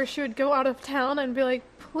whenever she would go out of town, I'd be like,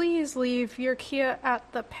 please leave your Kia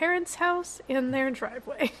at the parents' house in their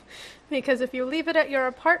driveway. Because if you leave it at your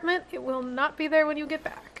apartment, it will not be there when you get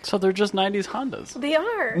back. So they're just 90s Hondas. They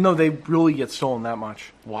are. No, they really get stolen that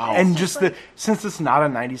much. Wow. And just since it's not a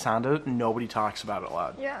 90s Honda, nobody talks about it a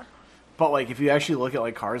lot. Yeah. But like, if you actually look at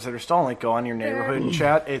like cars that are stolen, like go on your neighborhood and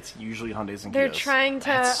chat, it's usually Hyundais and They're Kias. trying to.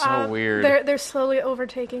 That's so weird. They're slowly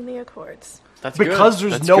overtaking the Accords. That's because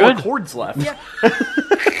good. there's That's no good. Accords left. Yeah.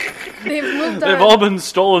 They've moved on. They've all been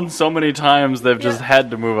stolen so many times, they've just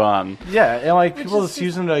had to move on. Yeah, and like Which people is just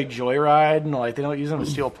use them to like joyride, and like they don't use them to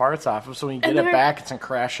steal parts off of. So when you get And it they're- back, it's gonna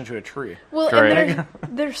crash into a tree. Well, Great. and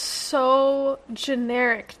they're so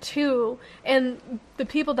generic too, and the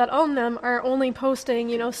people that own them are only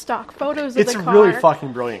posting, stock photos of It's the a car. really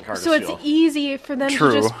fucking brilliant car So to it's steal. easy for them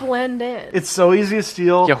True. to just blend in. It's so easy to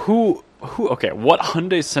steal. Yeah, who, okay, what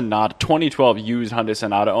Hyundai Sonata, 2012 used Hyundai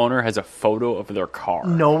Sonata owner has a photo of their car?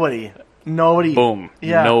 Nobody. Boom.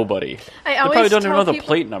 Yeah. Nobody. I They always probably don't even tell know the people-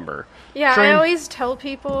 plate number. Yeah, Train. I always tell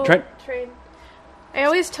people. Train. I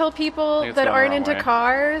always tell people think it's that going the aren't wrong into way.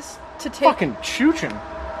 cars to take. Fucking chooching.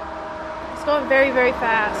 It's going very, very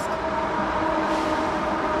fast.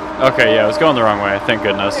 Okay, yeah, it was going the wrong way. Thank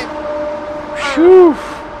goodness. Okay. Whew.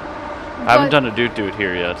 I haven't done a doot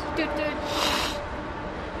here yet. Dude.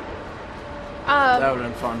 That would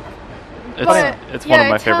have been fun. It's one of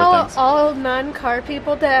my favorite tell things. all non-car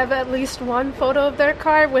people to have at least one photo of their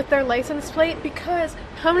car with their license plate, because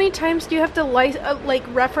how many times do you have to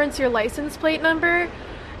reference your license plate number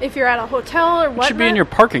if you're at a hotel or whatnot? It should be in your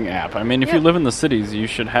parking app. I mean, if you Yeah. live in the cities, you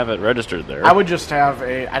should have it registered there. I would just have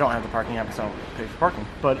I don't have the parking app because I don't pay for parking.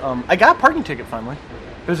 But I got a parking ticket finally.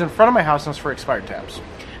 It was in front of my house and it was for expired tabs.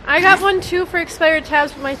 I got one too for expired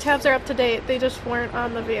tabs, but my tabs are up to date. They just weren't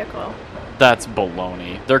on the vehicle. That's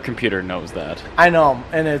baloney. Their computer knows that. I know,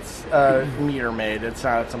 and it's meter made. It's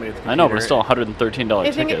not somebody at the computer. I know, but it's still a $113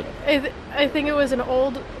 I think ticket. I think it was an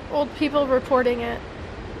old people reporting it,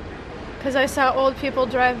 because I saw old people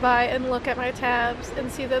drive by and look at my tabs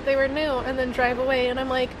and see that they were new and then drive away, and I'm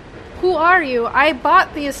like, who are you? I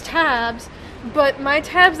bought these tabs, but my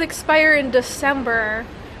tabs expire in December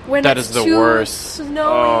when That it's is the too worst. snowing.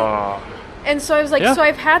 Oh. And so I was like, Yeah. so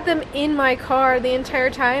I've had them in my car the entire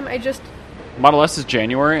time. I just Model S is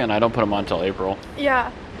January, and I don't put them on until April.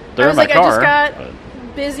 Yeah. They're I was in my like, car, I just got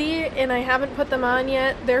but- busy and I haven't put them on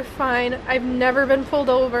yet. They're fine. I've never been pulled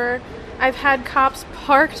over. I've had cops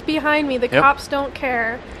parked behind me. The Yep. cops don't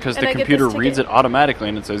care. Because And the I get computer this reads it ticket. automatically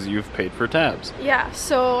and it says you've paid for tabs. Yeah,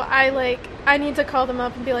 so I need to call them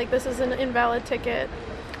up and be like, this is an invalid ticket.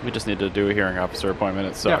 We just need to do a hearing officer appointment. It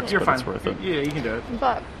Yeah, sucks, you're but fine. it's worth it. Yeah, you can do it.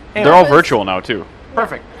 But They're all was- virtual now, too.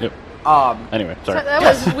 Perfect. Yep. Anyway, so sorry. that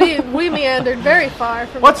was we meandered very far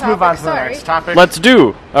from Let's the move on topic. to the Sorry. next topic. Let's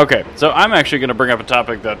do. Okay, so I'm actually going to bring up a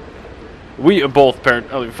topic that we both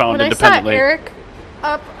apparently found When I saw independently. Eric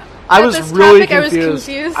up I at was this really topic, confused. I was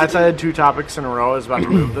confused. I thought I had 2 topics in a row. I was about to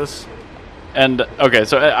move this. And okay,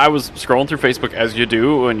 so I was scrolling through Facebook as you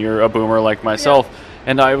do when you're a boomer like myself,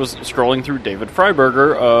 and I was scrolling through David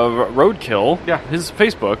Freiberger of Roadkill, Yeah. his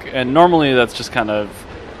Facebook, and normally that's just kind of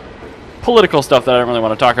political stuff that I don't really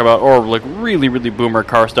want to talk about, or like really, really boomer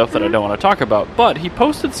car stuff that I don't want to talk about. But he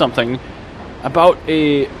posted something about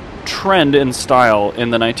a trend in style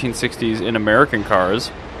in the 1960s in American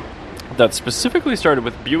cars that specifically started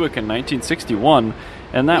with Buick in 1961,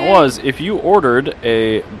 and that Yay. was if you ordered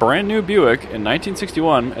a brand new Buick in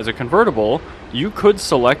 1961 as a convertible, you could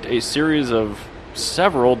select a series of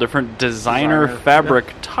several different designer Designer,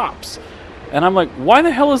 fabric tops. And I'm like, why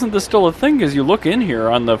the hell isn't this still a thing? As you look in here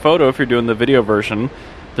on the photo, if you're doing the video version,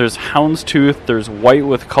 there's houndstooth, there's white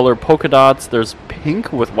with color polka dots, there's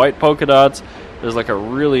pink with white polka dots, there's like a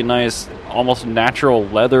really nice, almost natural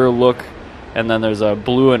leather look, and then there's a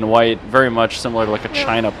blue and white, very much similar to like a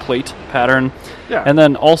China plate pattern. Yeah. And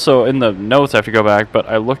then also in the notes, I have to go back, but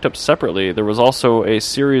I looked up separately, there was also a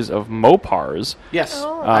series of Mopars. Yes, Oh.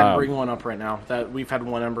 I'm bringing one up right now. That we've had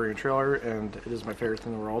one Embraer trailer, and it is my favorite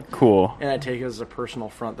thing in the world. Cool. And I take it as a personal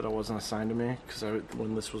front that it wasn't assigned to me, because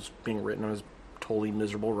when this was being written, I was totally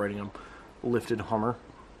miserable writing a lifted Hummer.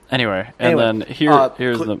 Anyway, Anyway, and then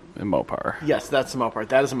here's the Mopar. Yes, that's the Mopar.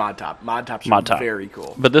 That is a mod top. Mod tops Mod are top. very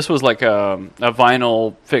cool. But this was like a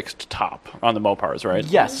vinyl fixed top on the Mopars, right?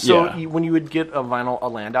 Yes, so Yeah. when you would get a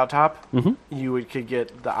Landau top, you could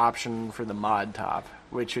get the option for the mod top,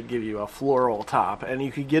 which would give you a floral top, and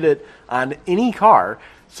you could get it on any car.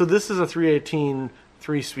 So this is a 318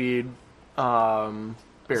 3-speed So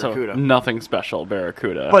Barracuda. nothing special,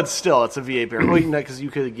 Barracuda. But still, it's a V8 Barracuda, because you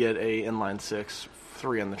could get a inline 6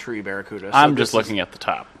 3 on the tree Barracuda. So I'm this just looking at the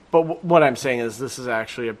top. But what I'm saying is this is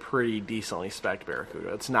actually a pretty decently spec'd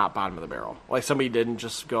Barracuda. It's not bottom of the barrel. Like, somebody didn't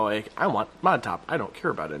just go like, I want mod top. I don't care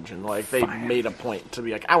about engine. Like, they made a point to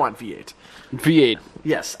be like, I want V8. V8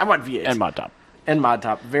 Yes, I want V8. and mod top. And mod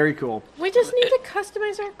top. Very cool. We just need to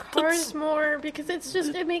customize our cars more, because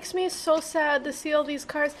it makes me so sad to see all these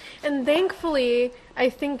cars. And thankfully, I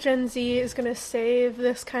think Gen Z is going to save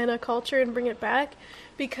this kind of culture and bring it back,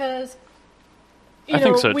 because I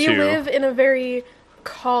think so, we too. live in a very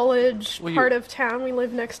college part of town. We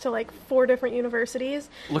live next to like 4 different universities.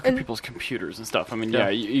 Look at people's computers and stuff. I mean,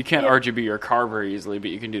 you can't RGB your car very easily,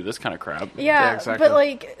 but you can do this kind of crap. Yeah, exactly. But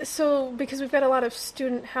like, so because we've got a lot of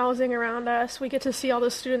student housing around us, we get to see all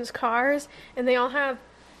the students' cars, and they all have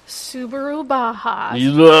Subaru Bajas,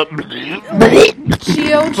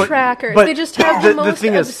 Geo Trackers. They just have the most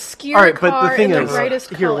obscure car in the brightest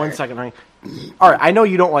color. Here, 1 second, honey. All right, I know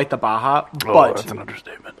you don't like the Baja, but that's an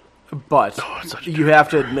understatement. But you have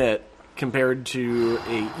to admit, compared to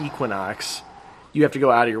a Equinox, you have to go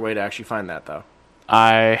out of your way to actually find that, though.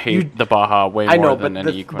 I hate the Baja way more than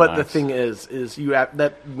any Equinox. But the thing is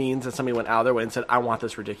that means that somebody went out of their way and said, I want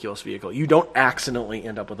this ridiculous vehicle. You don't accidentally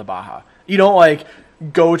end up with a Baja. You don't, like,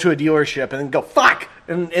 go to a dealership and then go, fuck,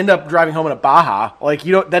 and end up driving home in a Baja. Like,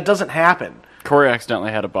 that doesn't happen. Corey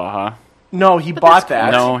accidentally had a Baja. No, he bought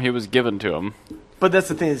that. No, he was given to him. But that's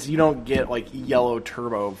the thing is, you don't get like yellow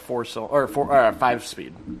turbo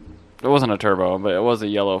 5-speed. It wasn't a turbo, but it was a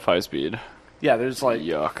yellow 5-speed. Yeah, there's like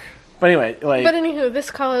yuck. But anyway, like. But anywho, this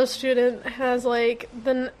college student has like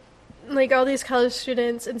all these college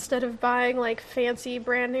students, instead of buying like fancy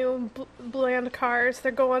brand new bland cars,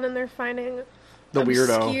 they're going and they're finding the weird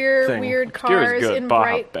cars in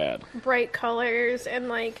Baja, bright colors, and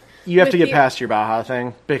like. You have to get past your Baja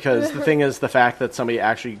thing, because the thing is the fact that somebody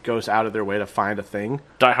actually goes out of their way to find a thing.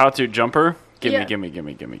 Daihatsu Jumper?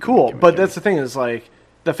 Gimme. Cool, but that's the thing is, like,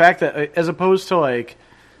 the fact that, as opposed to, like,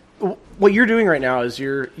 what you're doing right now is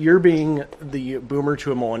you're being the boomer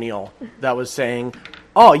to a millennial that was saying,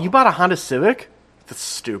 oh, you bought a Honda Civic? That's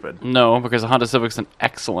stupid. No, because a Honda Civic's an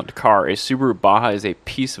excellent car. A Subaru Baja is a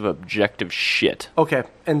piece of objective shit. Okay,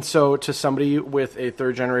 and so to somebody with a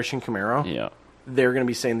third-generation Camaro... Yeah. They're going to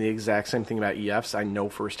be saying the exact same thing about EFs. I know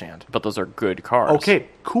firsthand. But those are good cars. Okay,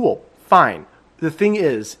 cool, fine. The thing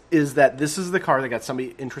is that this is the car that got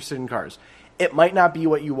somebody interested in cars. It might not be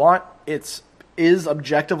what you want. Is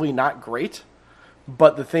objectively not great.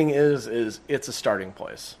 But the thing is it's a starting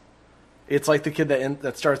place. It's like the kid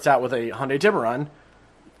that starts out with a Hyundai Tiburon.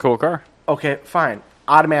 Cool car. Okay, fine.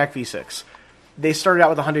 Automatic V6. They started out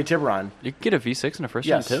with a Hyundai Tiburon. You can get a V6 in a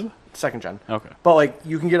first-gen Tib? Second gen. Okay. But, like,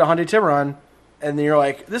 you can get a Hyundai Tiburon... And then you're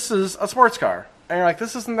like, this is a sports car. And you're like,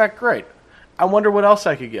 this isn't that great. I wonder what else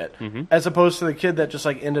I could get. Mm-hmm. As opposed to the kid that just,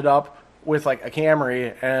 like, ended up with, like, a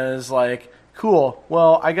Camry and is like, cool,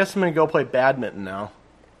 well, I guess I'm going to go play badminton now.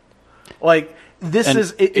 Like,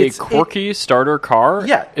 it's a quirky starter car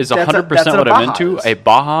is 100% what I'm into. A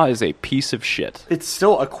Baja is a piece of shit. It's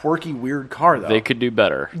still a quirky, weird car, though. They could do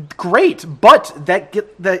better. Great, but that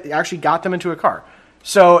actually got them into a car.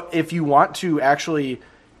 So if you want to actually,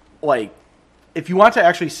 like... If you want to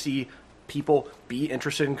actually see people be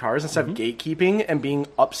interested in cars instead of gatekeeping and being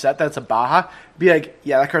upset that it's a Baja, be like,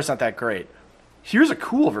 yeah, that car's not that great. Here's a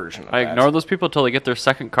cool version of that. I ignore those people until they get their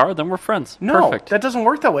second car, then we're friends. No, Perfect. That doesn't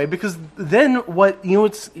work that way, because then you know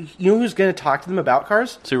who's going to talk to them about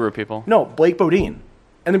cars? Subaru people. No, Blake Bodine.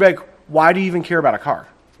 And they'll be like, why do you even care about a car?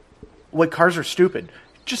 What cars are stupid?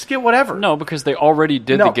 Just get whatever. No, because they already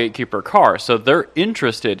did the Gatekeeper car, so they're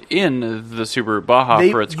interested in the Subaru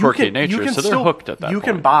Baja for its quirky nature, so they're hooked at that point. You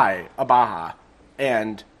can buy a Baja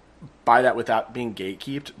and buy that without being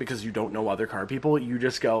gatekeeped because you don't know other car people. You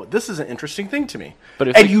just go, this is an interesting thing to me.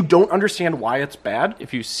 And you don't understand why it's bad.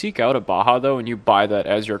 If you seek out a Baja, though, and you buy that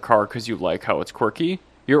as your car because you like how it's quirky,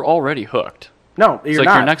 you're already hooked. No, you're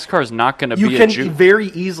not. Your next car is not going to be a Juke. You can very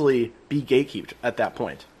easily be gatekeeped at that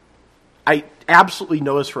point. I absolutely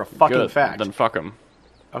know this for a fucking fact. Then fuck them.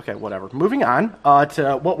 Okay, whatever. Moving on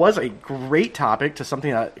to what was a great topic, to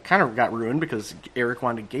something that kind of got ruined because Eric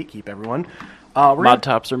wanted to gatekeep everyone. Mod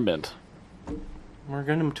tops are mint. We're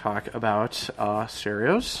going to talk about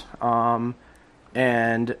stereos and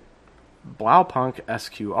Blaupunk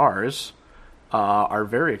SQRs are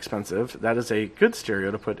very expensive. That is a good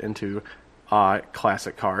stereo to put into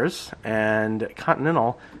classic cars, and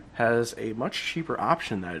Continental has a much cheaper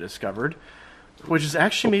option that I discovered, which is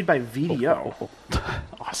actually made by VDO.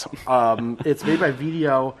 Awesome. It's made by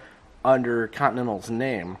VDO under Continental's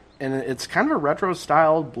name, and it's kind of a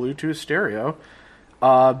retro-styled Bluetooth stereo,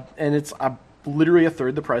 and it's literally a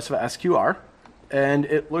third the price of an SQR, and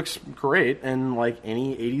it looks great in like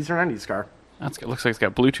any 80s or 90s car. It looks like it's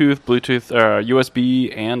got Bluetooth,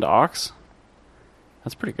 USB, and aux.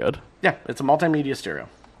 That's pretty good. Yeah, it's a multimedia stereo.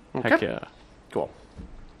 Okay. Heck yeah. Cool.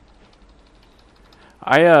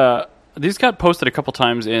 These got posted a couple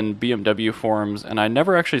times in BMW forums, and I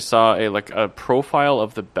never actually saw a profile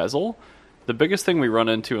of the bezel. The biggest thing we run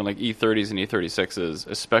into in like E30s and E36s,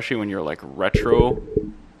 especially when you're like retro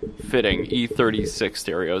fitting E36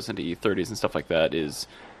 stereos into E30s and stuff like that, is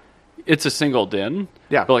it's a single din.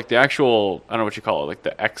 Yeah. But like the actual, I don't know what you call it, like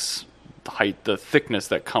the X height, the thickness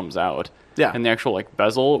that comes out. Yeah. And the actual like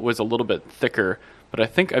bezel was a little bit thicker. But I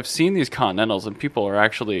think I've seen these Continentals and people are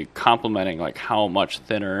actually complimenting like how much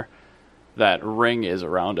thinner that ring is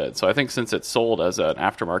around it. So I think since it's sold as an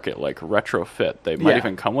aftermarket like retrofit, they might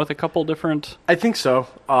even come with a couple different. I think so.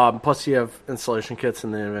 Plus you have installation kits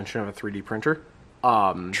and the invention of a 3D printer.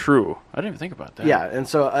 True. I didn't even think about that. Yeah, and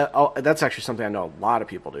so that's actually something I know a lot of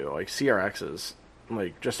people do. Like CRXs,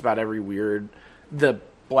 like just about every the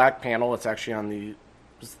black panel that's actually on the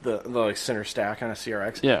like center stack on a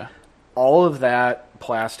CRX. Yeah. All of that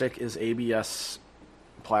plastic is ABS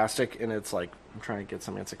plastic, and it's like, I'm trying to get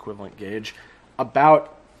something that's equivalent gauge.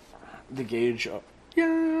 About the gauge,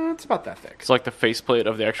 it's about that thick. It's like the faceplate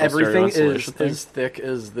of the actual Everything stereo is installation thing. as thick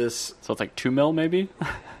as this. So it's like 2 mil maybe?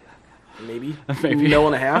 Maybe. Maybe. Mil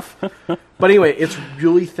and a half. But anyway, it's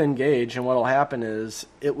really thin gauge, and what will happen is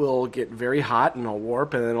it will get very hot and it'll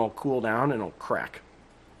warp, and then it'll cool down and it'll crack.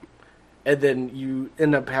 And then you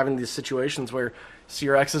end up having these situations where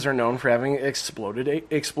CRXs are known for having exploding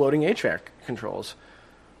HVAC controls,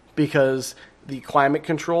 because the climate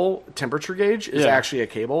control temperature gauge is actually a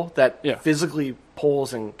cable that physically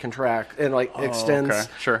pulls and contracts and extends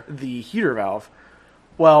the heater valve.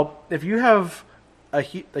 Well, if you have a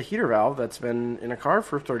heater valve that's been in a car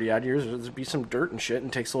for 30 odd years, there'll be some dirt and shit,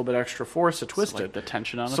 and takes a little bit extra force to twist it. The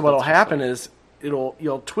tension on it. So what'll happen is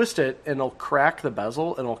you'll twist it and it'll crack the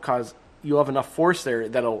bezel, and you'll have enough force there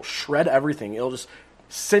that'll shred everything. It'll just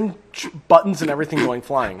send buttons and everything going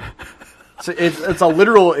flying. So it's a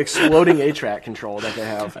literal exploding HVAC control that they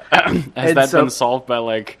have. Has that been solved by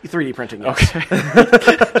 3D printing? Yes. Okay.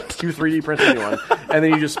 You 3D print a new one, and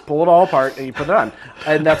then you just pull it all apart and you put it on,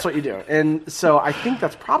 and that's what you do. And so I think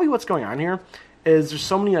that's probably what's going on here. Is there's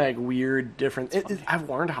so many weird different. I've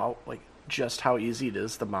learned just how easy it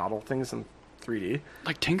is to model things in 3D.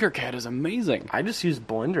 Like Tinkercad is amazing. I just use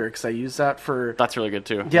Blender because I use that for. That's really good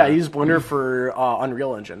too. Yeah, I use Blender for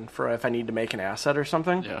Unreal Engine for if I need to make an asset or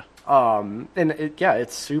something. Yeah. And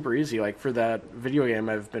it's super easy. Like for that video game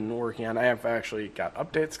I've been working on, I have actually got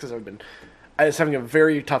updates because I was having a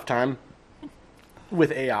very tough time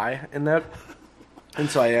with AI in that. And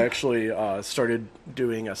so I actually started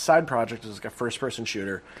doing a side project as a first-person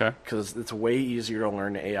shooter. Okay. Because it's way easier to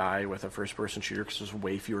learn AI with a first-person shooter because there's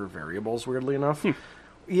way fewer variables, weirdly enough.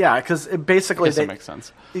 Yeah, because basically... that makes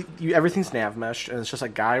sense. Everything's nav meshed, and it's just a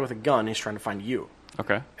guy with a gun. He's trying to find you.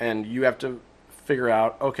 Okay. And you have to figure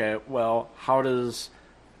out, okay, well, how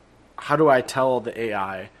do I tell the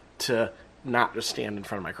AI to not just stand in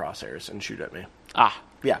front of my crosshairs and shoot at me?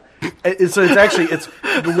 Yeah. It's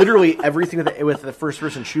literally everything with the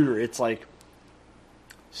first-person shooter. It's like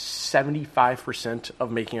 75%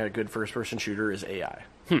 of making a good first-person shooter is AI.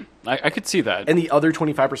 I could see that. And the other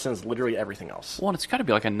 25% is literally everything else. Well, it's got to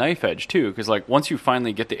be like a knife edge, too, because once you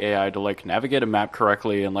finally get the AI to navigate a map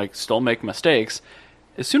correctly and still make mistakes,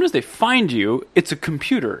 as soon as they find you, it's a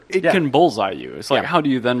computer. It can bullseye you. It's how do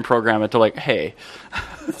you then program it to hey?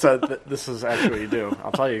 So this is actually what you do.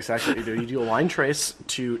 I'll tell you exactly what you do. You do a line trace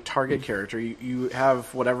to target character. You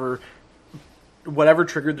have whatever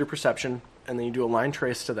triggered their perception, and then you do a line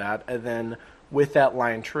trace to that, and then with that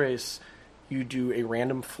line trace, you do a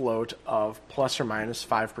random float of plus or minus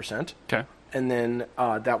 5%. Okay. And then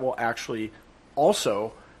that will actually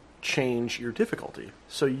also change your difficulty.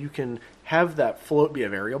 So you can have that float be a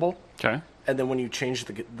variable. Okay. And then when you change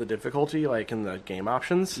the difficulty, in the game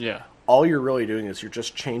options, yeah, all you're really doing is you're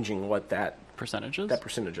just changing what that percentage is.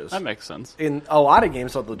 That makes sense. In a lot of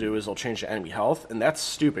games, what they'll do is they'll change the enemy health, and that's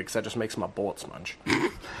stupid because that just makes them a bullet sponge.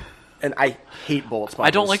 And I hate bullet sponges.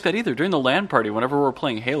 I don't like that either. During the LAN party, whenever we're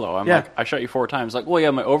playing Halo, I'm I shot you 4 times. Well, yeah,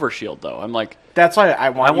 my overshield though. I'm like, that's why I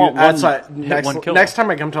want one kill. Next time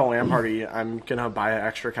I come to a LAN party, I'm gonna buy an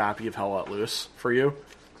extra copy of Hell Let Loose for you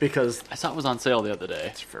because I saw it was on sale the other day.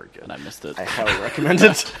 It's very good, and I missed it. I highly recommend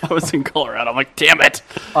it. I was in Colorado. I'm like, damn it.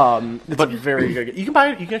 It's a very good. You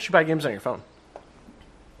can actually buy games on your phone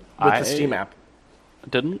with the Steam app.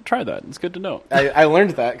 Didn't try that. It's good to know. I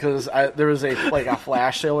learned that because there was a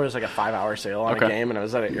flash sale. There was a 5-hour sale on a game, and I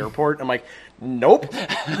was at an airport. I'm like, nope.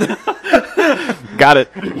 Got it.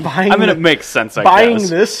 It makes sense. Buying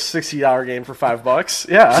this $60 game for $5.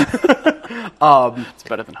 Yeah. It's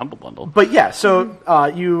better than Humble Bundle. But yeah, so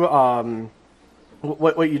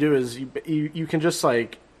what you do is you can just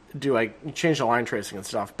do you change the line tracing and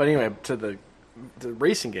stuff. But anyway, to the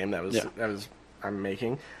racing game that I'm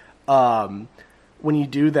making. When you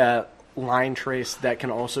do that line trace, that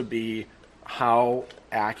can also be how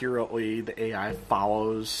accurately the AI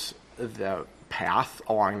follows the path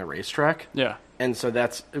along the racetrack. Yeah. And so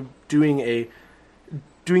that's doing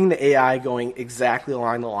doing the AI going exactly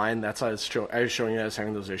along the line. That's how I was showing you I was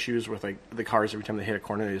having those issues with like the cars every time they hit a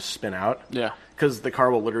corner they just spin out. Yeah. Because the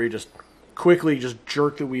car will literally just quickly just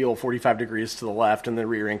jerk the wheel 45 degrees to the left and the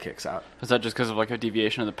rear end kicks out. Is that just because of like a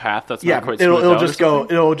deviation of the path that's Yeah, not quite it'll smoothed out just or go.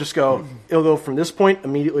 something? It'll go from this point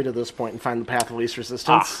immediately to this point and find the path of least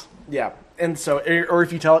resistance. Yeah, and so, or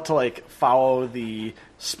if you tell it to like follow the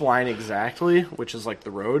spline exactly, which is like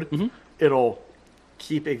the road, it'll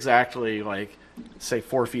keep exactly like say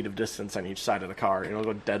 4 feet of distance on each side of the car. It'll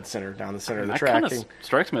go dead center down the center of the That track. kind of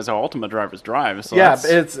strikes me as how Ultimate drivers drive. So Yeah,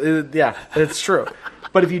 that's- it's true.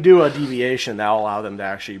 But if you do a deviation, that'll allow them to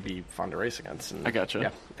actually be fun to race against. And, I gotcha. Yeah,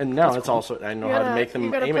 and now it's also I know how to make them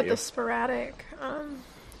You gotta aim put at you. the sporadic.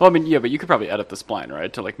 Well, I mean, yeah, but you could probably edit the spline,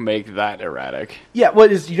 right, to like make that erratic. Yeah,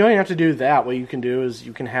 what is you don't even have to do that. What you can do is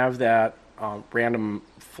you can have that random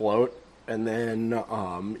float, and then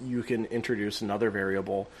you can introduce another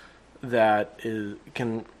variable that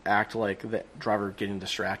can act like the driver getting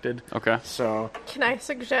distracted. Okay. So Can I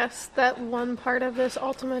suggest that one part of this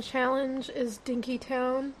Ultima challenge is Dinky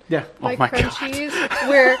Town yeah, by my God. Crunchies,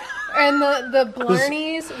 where and the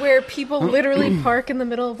Blarneys, where people literally park in the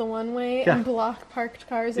middle of the one way Yeah. and block parked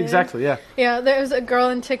cars in. exactly. Yeah, Yeah, there was a girl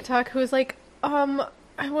on TikTok who was like,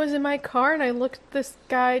 I was in my car and I looked this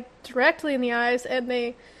guy directly in the eyes and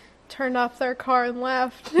they turned off their car and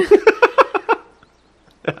left.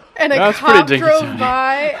 And a That's cop pretty drove dinky-tony.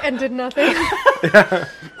 by and did nothing.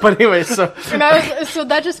 but anyway, so And so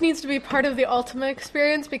that just needs to be part of the Ultima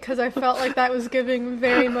experience because I felt like that was giving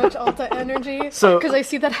very much Ulta energy. So- Because I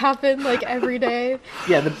see that happen like every day.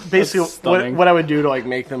 yeah, basically That's stunning. what I would do to like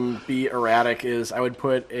make them be erratic is I would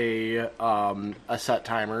put a set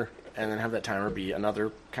timer and then have that timer be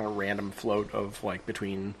another kind of random float of like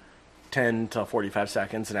between 10 to 45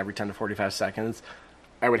 seconds, and every 10 to 45 seconds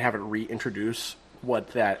I would have it reintroduce what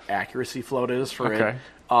that accuracy float is for Okay.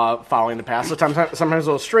 it following the path. So sometimes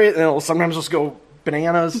it'll straight and it'll sometimes just go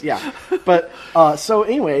bananas. Yeah. But so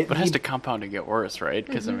anyway, But it has to compound and get worse, right?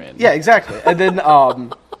 Because, I mean... yeah, exactly. And then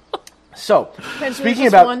so Benji speaking was just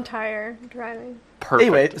about one tire driving. Perfect.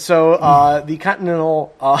 anyway, so the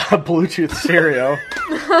Continental Bluetooth stereo,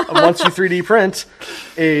 once you 3D print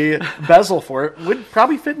a bezel for it, would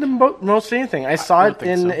probably fit into most anything. I saw would it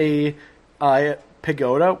think in a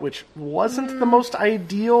Pagoda, which wasn't the most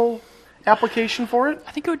ideal application for it.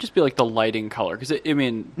 I think it would just be like the lighting color. Because, I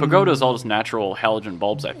mean, Pagoda is all just natural halogen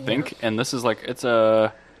bulbs, I think. And this is like, it's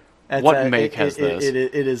a... What make has this? It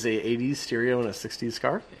is a 80s stereo and a 60s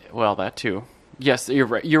car. Well, that too. Yes, you're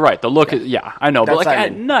right. You're right. The look is, yeah, I know. But That's like what I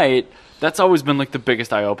at mean. night, that's always been like the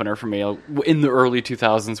biggest eye opener for me. In the early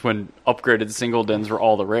 2000s when upgraded single DINs were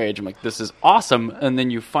all the rage, I'm like, this is awesome. And then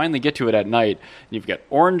you finally get to it at night, and you've got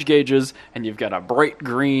orange gauges, and you've got a bright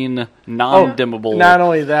green, non-dimmable. Not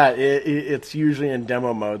only that, it's usually in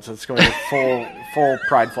demo mode, so it's going full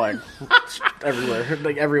pride flag everywhere.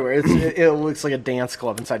 Like everywhere, it looks like a dance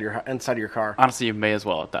club inside your car. Honestly, you may as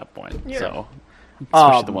well at that point. Yeah. So,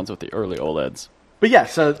 especially the ones with the early OLEDs. But yeah,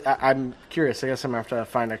 so I'm curious. I guess I'm gonna have to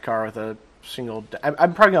find a car with a single.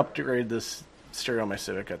 I'm probably gonna upgrade this stereo on my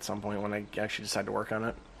Civic at some point when I actually decide to work on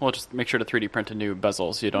it. Well, just make sure to 3D print a new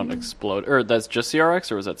bezel so you don't explode. Or that's just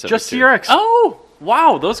CRX, or is that Civic Just too? CRX. Oh,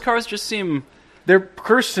 wow! Those cars just seem They're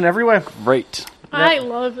cursed in every way. great. I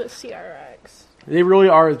love the CRX. They really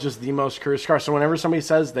are just the most cursed car. So whenever somebody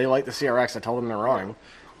says they like the CRX, I tell them they're wrong,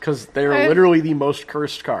 because they're I've- literally the most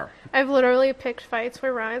cursed car. I've literally picked fights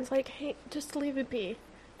where Ryan's like, hey, just leave it be.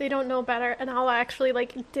 They don't know better. And I'll actually,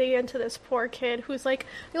 like, dig into this poor kid who's like,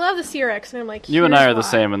 I love the CRX. And I'm like, You and I "Here's are the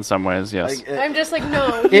why." same in some ways, yes. Like, I'm just like,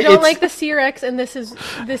 no, you It- don't it's- like the CRX, and this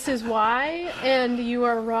is why, and you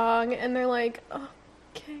are wrong. And they're like, oh,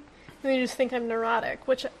 okay. And they just think I'm neurotic,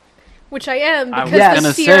 which I am, I because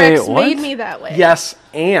was the gonna CRX say, made what? me that way. yes,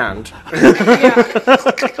 and Yeah.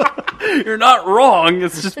 You're not wrong.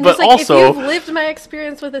 It's just, And but just like, also, if you've lived my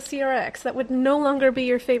experience with a CRX, that would no longer be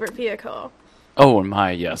your favorite vehicle. oh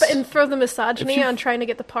my, yes. And for the misogyny If you- on trying to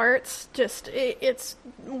get the parts, just it's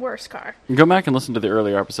worst car. Go back and listen to the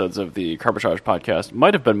earlier episodes of the Carbitrage podcast.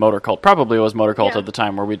 Might have been Motor Cult. Probably was Motor Cult Yeah. at the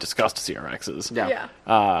time where we discussed CRXs. yeah.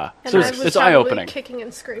 And So I was it's probably eye-opening. kicking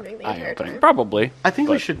and screaming the entire Eye-opening. time. Probably. I think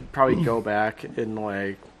we but- should probably go back and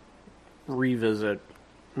like revisit,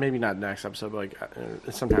 maybe not next episode, but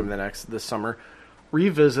like sometime this summer,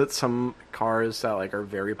 revisit some cars that like are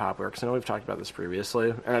very popular. Because I know we've talked about this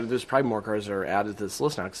previously, and there's probably more cars that are added to this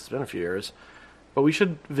list now because it's been a few years. But we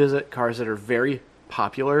should visit cars that are very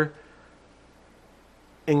popular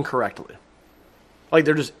incorrectly. Like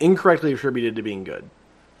they're just incorrectly attributed to being good.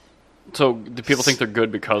 So do people think they're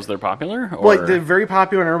good because they're popular? Or? Well, like they're very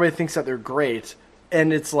popular and everybody thinks that they're great,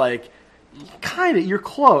 and it's like Kind of. You're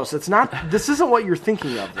close. It's not. This isn't what you're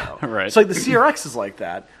thinking of, though. Right. It's like the CRX is like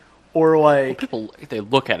that, or like People, they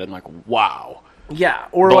look at it and like, wow. yeah,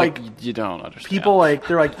 or But, like you don't understand. people like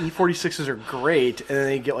they're like E46s are great, and then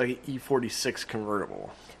they get like an E46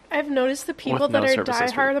 convertible. I've noticed the people With no that are service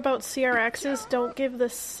history. diehard about CRXs don't give the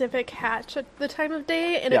Civic hatch at the time of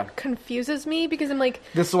day, and Yeah. it confuses me because I'm like,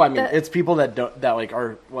 This is what I mean. that- It's people that don't that like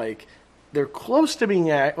are like they're close to being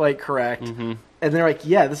like correct, and they're like,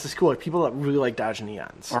 yeah, this is cool. Like people that really like Dodge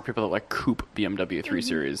Neons. Or people that like coupe BMW 3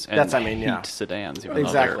 Series and That's, I mean, hate yeah. sedans, even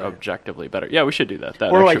Exactly. though they're objectively better. Yeah, we should do that.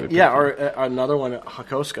 That Or actually like would be yeah, fun. or another one,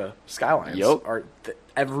 Hakoska Skylines. Yup. Are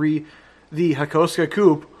the Hakoska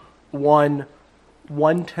Coupe won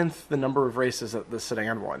 1/10 the number of races that the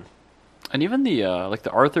sedan won. And even the like the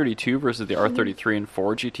R32 versus the R33 and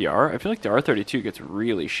 4 GTR, I feel like the R32 gets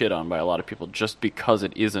really shit on by a lot of people just because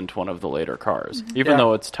it isn't one of the later cars, even Yeah.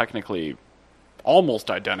 though it's technically almost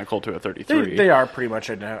identical to a 33. They are pretty much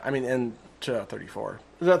identical. I mean, and to a 34.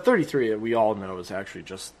 The 33 we all know is actually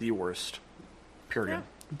just the worst. Period.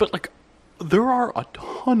 But like, there are a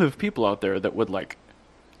ton of people out there that would like,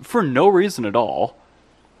 for no reason at all,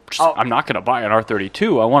 just, Oh. I'm not going to buy an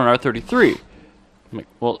R32. I want an R33. I'm like,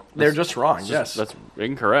 well, They're that's just wrong. Yes, that's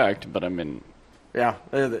incorrect. But I mean, yeah.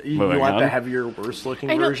 You Moving want the on. heavier, worse looking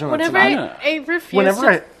I know. version. Whenever that's I, not, I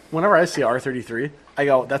refuse whenever I see R33, I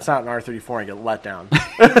go, that's not an R34. I get let down.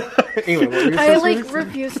 Anyway, what were you I saying, like Susie?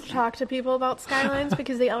 refuse to talk to people about Skylines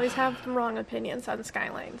because they always have the wrong opinions on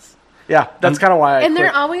Skylines, Yeah, that's kind of why I and they're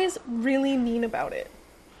quit. always really mean about it.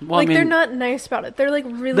 well, Like I mean, they're not nice about it. They're like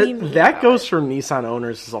really mean. That about goes it. for Nissan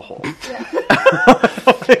owners as a whole.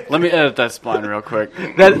 Let me edit that spline real quick.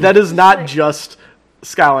 That is not just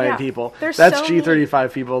Skyline Yeah, people. there's That's so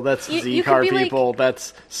G35 people. That's You Z could car be like- people.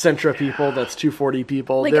 That's Sentra people. That's 240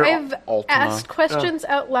 people. Like They're I've Altima. asked questions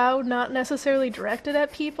out loud, not necessarily directed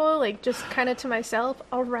at people, like just kind of to myself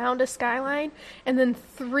around a Skyline, and then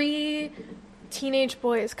 3 teenage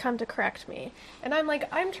boys come to correct me, and I'm like,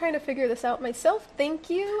 I'm trying to figure this out myself. Thank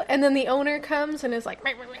you. And then the owner comes and is like,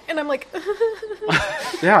 "Meh, meh, meh," and I'm like,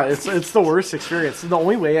 Yeah, it's the worst experience. The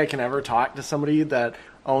only way I can ever talk to somebody that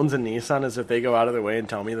owns a Nissan is if they go out of their way and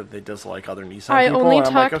tell me that they dislike other Nissan I people. only and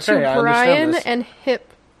I'm talk like, okay, I to understand Brian this. and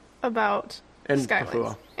Hip about And Skylines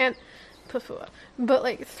Pafua. and Pafua. But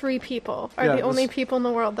like 3 people are Yeah, the only this- people in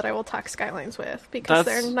the world that I will talk Skylines with because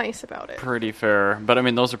That's they're nice about it. Pretty fair, but I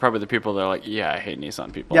mean, those are probably the people that are like, yeah, I hate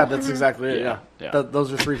Nissan people. Yeah, that's exactly it. Yeah, Yeah.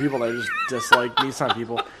 Those are 3 people that just dislike Nissan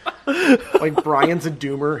people. Like Brian's a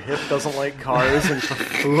doomer. Hip doesn't like cars, and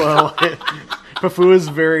Pafua is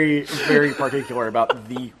very, very particular about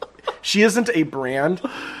the. She isn't a brand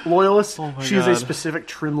loyalist. Oh my She is a God. specific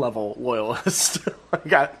trim level loyalist.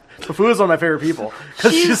 Pafua is one of my favorite people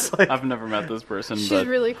because she's like. I've never met this person, She's but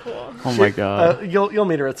really cool. oh my god, You'll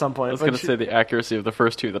meet her at some point. I was but going to she- say the accuracy of the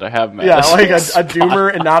first 2 that I have met. yeah, like a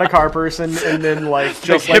doomer and not a car person, and then like Just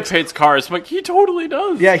just Hip like hates cars. I'm like, he totally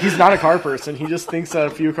does. yeah, he's not a car person. He just thinks that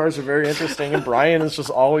a few cars are very interesting, and Brian is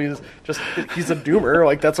just always he's a doomer.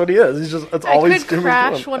 Like that's what he is. He's just it's I always could doom and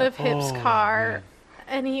crash gloom. one of Hip's car,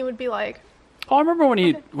 and he would be like, Oh, I remember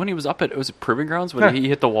when he was up at, it was at Proving Grounds when he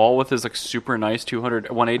hit the wall with his like super nice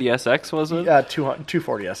 180 SX, was it? Yeah,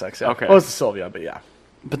 240 SX. Yeah. Okay. Well, it's a Sylvia, but yeah.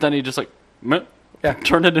 But then he just like meh, Yeah.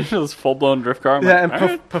 turned it into this full blown drift car. I'm Yeah, like, and all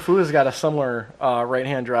right. Pafua's got a similar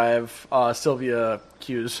right-hand drive Sylvia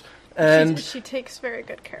Q's, and she takes very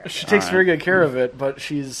good care of it. she takes Alright. very good care of it. But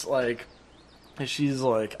she's like,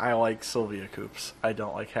 I like Sylvia coupes. I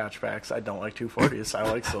don't like hatchbacks. I don't like 240s. I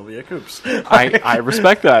like Sylvia coupes. I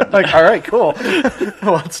respect that. Like, all right, cool.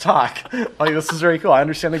 Let's talk. Like, this is very cool. I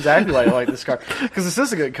understand exactly why I like this car because this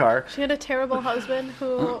is a good car. She had a terrible husband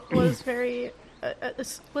who was very,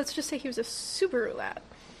 let's just say he was a Subaru lad.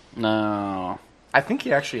 No. I think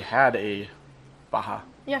he actually had a Baja.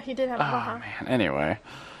 Yeah, he did have a Oh Baja. man. Anyway,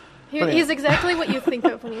 He's exactly what you think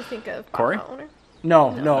of when you think of Corey? Baja owner. No.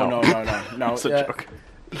 it's a joke.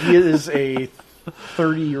 He is a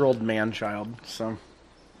 30-year-old man-child. So,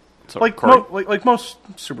 So like, Corey, like most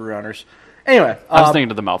Subaru owners. Anyway, I was thinking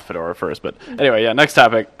of the mouth fedora first, but anyway, yeah. Next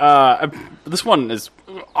topic. This one is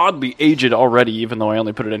oddly aged already, even though I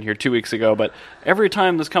only put it in here 2 weeks ago. But every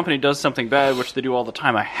time this company does something bad, which they do all the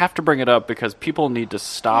time, I have to bring it up because people need to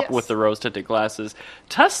stop Yes. with the rose-tinted glasses.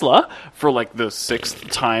 Tesla, for like the 6th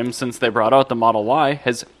time since they brought out the Model Y,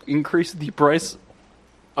 has increased the price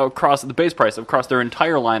across the base price across their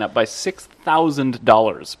entire lineup by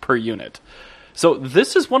 $6,000 per unit. So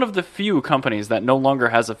this is one of the few companies that no longer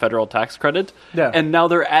has a federal tax credit, Yeah. and now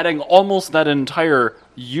they're adding almost that entire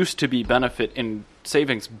used-to-be benefit in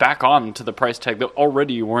savings back on to the price tag that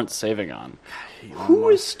already you weren't saving on. Who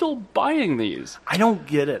is still buying these? I don't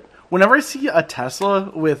get it. whenever I see a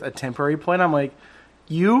Tesla with a temporary plate, I'm like,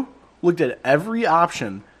 you looked at every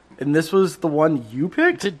option, and this was the one you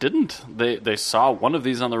picked? They didn't. They saw one of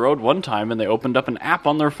these on the road one time, and they opened up an app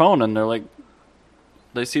on their phone, and they're like,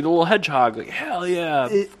 they see the little hedgehog, like, hell yeah,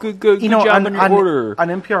 good job on your order. On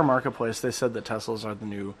NPR Marketplace, they said that Teslas are the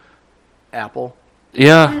new Apple.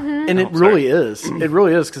 Yeah. Mm-hmm. And it really is. It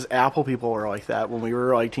really is, because Apple people were like that when we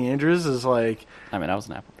were like teenagers. Is like, I mean, I was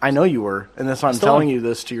an Apple. I know you were, and that's why I'm Still telling am. you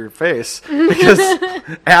this to your face, because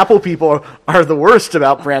Apple people are the worst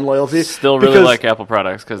about brand loyalty. Still really because- like Apple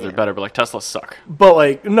products because they're better, but like Teslas suck. But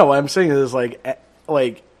like, no, what I'm saying is like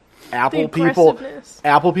Apple people. aggressiveness.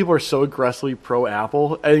 Apple people are so aggressively pro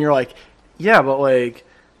Apple, and you're like, yeah, but like,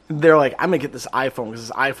 they're like, I'm gonna get this iPhone because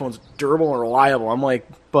this iPhone's durable and reliable. I'm like,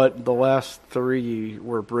 but the last 3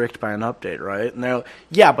 were bricked by an update, right? And they're like,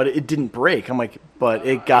 yeah, but it didn't break. I'm like, but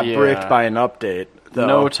it got Yeah. bricked by an update. Though.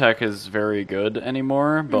 No tech is very good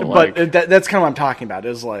anymore, but like, That's kind of what I'm talking about.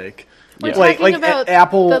 Is like, We're Yeah. talking about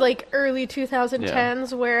Apple. the like early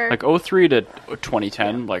 2010s where like 03 to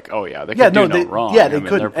 2010, like, oh yeah, they could yeah, do no, no they, wrong. yeah, I they mean,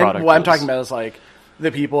 couldn't. their And product what I'm was- talking about is like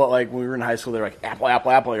the people like when we were in high school, they're like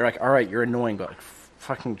Apple. You're like, all right, you're annoying, but like,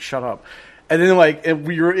 fucking shut up. And then like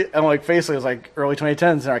basically it was like early 2010s,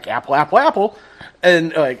 and they're like Apple,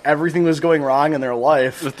 and like everything was going wrong in their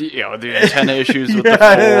life. with the antenna issues with Yeah, the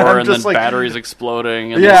I'm 4, and then just like- batteries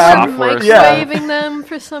exploding, and Yeah, the I'm software. microwaving them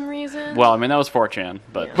for some reason. Well, I mean that was 4chan,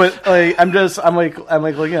 but But like I'm like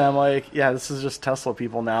looking, I'm like, yeah, this is just Tesla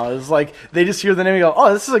people now. It's like they just hear the name and go,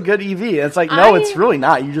 oh, this is a good EV. And it's like, no, it's really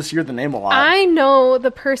not. You just hear the name a lot. I know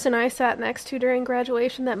the person I sat next to during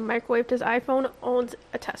graduation that microwaved his iPhone owns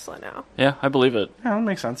a Tesla now. yeah, I believe it. Yeah, that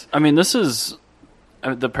makes sense. I mean,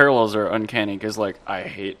 the parallels are uncanny because, like, I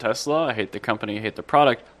hate Tesla, I hate the company, I hate the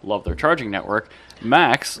product, love their charging network.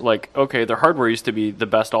 Macs, like, okay, their hardware used to be the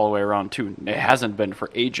best all the way around, too. It hasn't been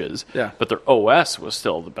for ages. Yeah. But their OS was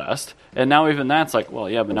still the best. And now even that's like, well,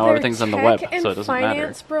 yeah, but now They're everything's on the web, tech and so it doesn't matter.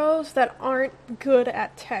 finance bros that aren't good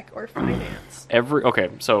at tech or finance. Okay,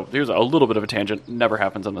 so here's a little bit of a tangent. Never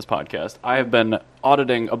happens on this podcast. I have been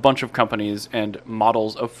auditing a bunch of companies and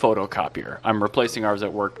models of photocopier. I'm replacing ours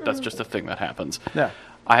at work. That's just a thing that happens. Yeah.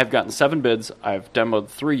 I have gotten 7 bids. I've demoed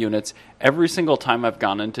 3 units. Every single time I've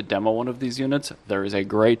gone in to demo one of these units, there is a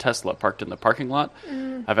gray Tesla parked in the parking lot.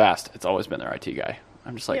 I've asked. It's always been their IT guy.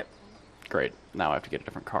 I'm just like, Yep. great. Now I have to get a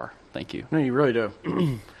different car. Thank you. No, you really do.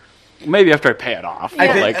 Maybe after I pay it off.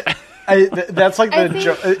 Yeah. Like, That's like I the think-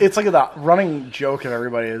 joke. It's like the running joke of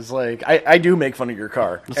everybody is like, I do make fun of your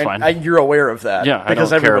car. That's and fine. you're aware of that. Yeah, I because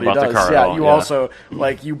don't care everybody about the does. car at Yeah, all, you yeah. also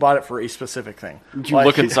like you bought it for a specific thing. you Like,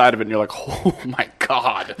 look inside of it and you're like, oh my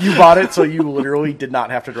God. You bought it so you literally did not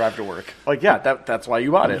have to drive to work. Like, yeah, that's why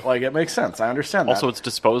you bought it. Like, it makes sense. I understand that. Also, it's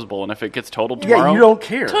disposable, and if it gets totaled tomorrow, yeah, you don't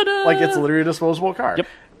care. Ta-da! Like, it's literally a disposable car. Yep.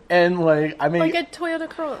 And like, I mean, Like a Toyota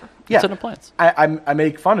Corolla. yeah, it's an appliance. I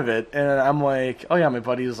make fun of it, and I'm like, oh yeah, my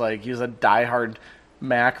buddy's like, he's a diehard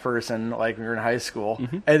Mac person, like when we were in high school,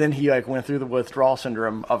 and then he like went through the withdrawal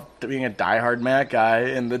syndrome of being a diehard Mac guy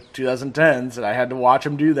in the 2010s, and I had to watch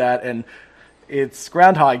him do that, and it's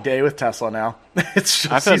Groundhog Day with Tesla now. It's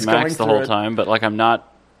just I've had he's going Macs the through whole it. time, but like I'm not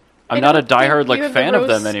I a don't diehard think like you have fan the of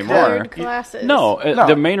them rose-colored anymore. Glasses. No, No.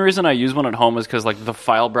 the main reason I use one at home is because like the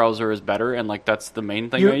file browser is better, and like that's the main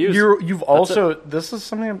thing I use. You've also this is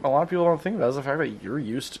something a lot of people don't think about is the fact that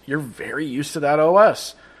you're very used to that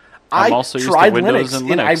OS. I'm I also used to tried Windows Linux,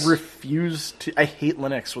 and I Linux. refuse to. I hate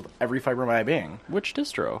Linux with every fiber of my being. Which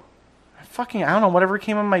distro? I don't know, whatever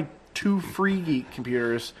came on my 2 free geek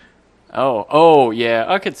computers. Oh, yeah,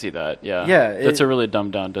 I could see that. Yeah, Yeah, it's a really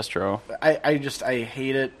dumbed down distro. I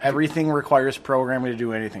hate it. Everything requires programming to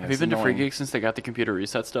do anything. Have you been to Free Geek since they got the computer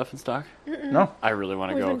reset stuff in stock? No. I really want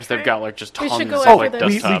to We've go been because they've trying. got like just We tons should go of after like this.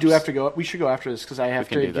 desktops. We do have to go. We should go after this because I have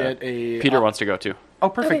We can to do that. get a. Peter wants to go too. Oh,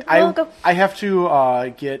 perfect. Okay, we'll go. I have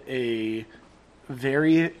to get a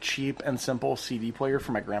very cheap and simple CD player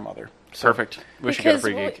for my grandmother. So, Perfect. We should go to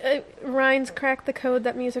Because Free Geek. Ryan's cracked the code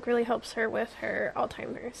that music really helps her with her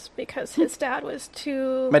Alzheimer's because his dad was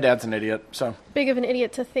too My dad's an idiot, so big of an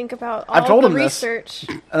idiot to think about all I've told the him this. research.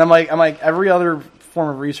 and I'm like every other form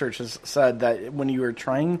of research has said that when you are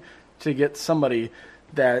trying to get somebody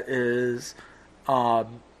that is,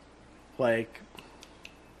 like,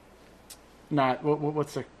 not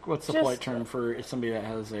what's the polite term for somebody that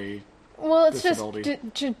has a Well, it's disability.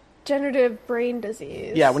 just degenerative brain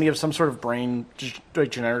disease. Yeah, when you have some sort of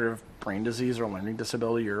degenerative brain disease or learning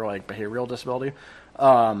disability or like behavioral disability,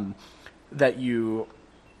 that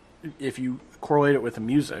if you correlate it with the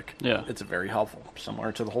music, Yeah. it's very helpful.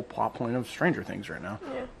 Similar to the whole plot point of Stranger Things right now.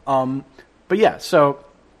 Yeah. But yeah, so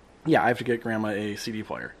yeah, I have to get Grandma a CD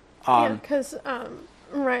player. Yeah, because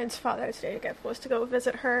Ryan's Father's Day gift was to go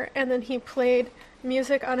visit her, and then he played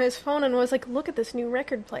music on his phone and was like, "Look at this new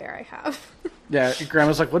record player I have." Yeah,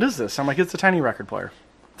 Grandma's like, "What is this?" I'm like, "It's a tiny record player.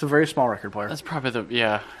 It's a very small record player." That's probably the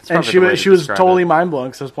yeah. It's And probably the way she to was describe totally it. mind blown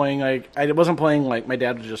because I was playing like I wasn't playing like my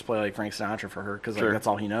dad would just play like Frank Sinatra for her because like Sure. that's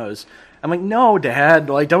all he knows. I'm like, "No, Dad,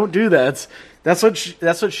 like don't do that." That's what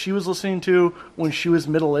she was listening to when she was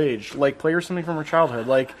middle aged. Like play her something from her childhood.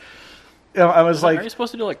 Like I was like, Are you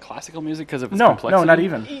supposed to do like classical music because of its no, complexity? not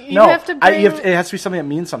even. You No, have to bring- it has to be something that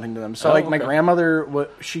means something to them. So, Oh, like, my okay. grandmother,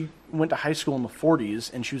 she went to high school in the 40s,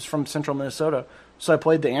 and she was from central Minnesota. So I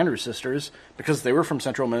played the Andrews Sisters because they were from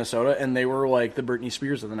central Minnesota, and they were, like, the Britney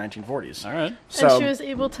Spears of the 1940s. All right. So and she was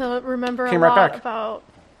able to remember a Came right lot back. about.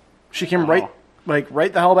 she came Wow. right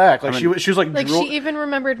the hell back. Like, I mean- she was, like, Like drool- she even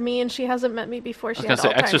remembered me, and she hasn't met me before. She I was had gonna say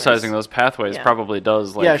Alzheimer's. exercising those pathways Yeah. probably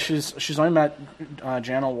does like yeah, she's only met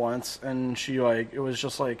Jana once, and she, like, it was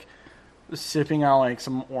just, like, sipping on, like,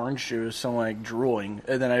 some orange juice and, like, drooling.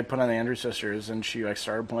 And then I put on the Andrews Sisters, and she, like,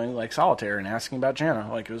 started playing, like, solitaire and asking about Jana.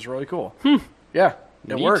 Like, it was really cool. Yeah,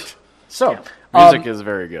 it Neat. worked. So, music is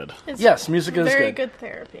very good. It's yes, music is very good. good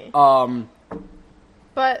therapy.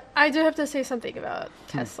 But I do have to say something about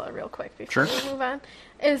Tesla real quick before Sure. we move on.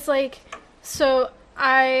 Is like, so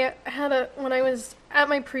I had when I was at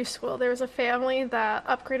my preschool, there was a family that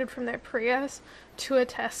upgraded from their Prius to a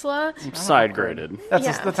Tesla. Side graded. That's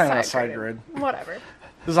Yeah, that's not even a side side-graded. grid. Whatever.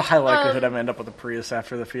 There's a high likelihood I'm gonna end up with a Prius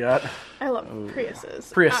after the Fiat. I love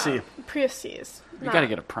Priuses. Prius C. Prius C's. You got to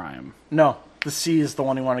get a Prime. No, the C is the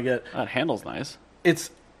one you want to get. That handle's nice.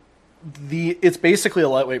 It's basically a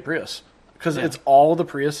lightweight Prius because Yeah. it's all the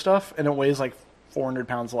Prius stuff, and it weighs like 400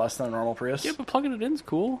 pounds less than a normal Prius. Yeah, but plugging it in's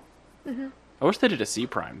cool. Mm-hmm. I wish they did a C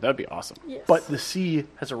Prime. That'd be awesome. Yes. But the C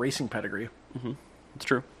has a racing pedigree, It's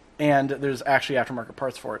true. and there's actually aftermarket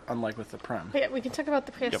parts for it, unlike with the Prime. Yeah, we can talk about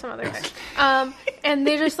the Prius Yep. some other day. And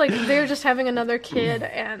they're just having another kid,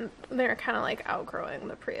 and they're kind of like outgrowing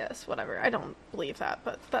the Prius. Whatever. I don't believe that,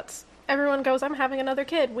 but that's everyone goes. I'm having another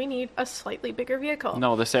kid. We need a slightly bigger vehicle.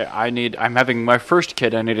 No, they say I'm having my first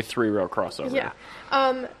kid. I need a 3-row crossover.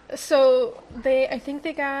 Yeah. So I think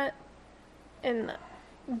they got in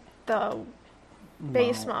the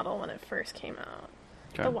base model when it first came out.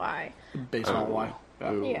 Okay. The Y. Based on why.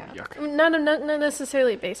 Yeah. Ooh, Yeah. yuck. Not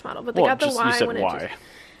necessarily base model, but they Well, got the just, Y you said when why. it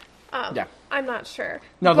just. Yeah. I'm not sure.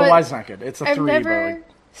 No, the But Y's not good. It's a I've 3, never but like,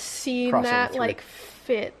 seen crossover that 3. like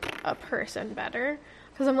fit a person better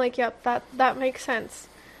because I'm like, yep, that makes sense.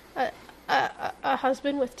 A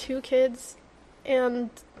husband with 2 kids and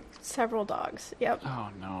several dogs. Yep, Oh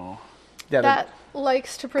no. yeah, that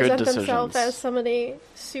likes to present themselves decisions. as somebody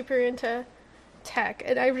super into tech,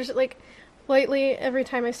 and I just like lately every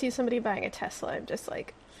time I see somebody buying a Tesla, I'm just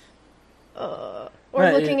like, or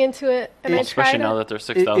Right, looking into it, and I try Especially to. now that they're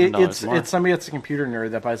 $6,000 more. it's somebody that's a computer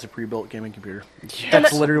nerd that buys a pre-built gaming computer. Yes.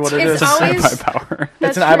 That's literally what it It's is. always- By power.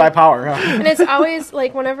 That's It's an true. iBuy huh? And it's always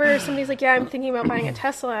like whenever somebody's like, yeah, I'm thinking about buying a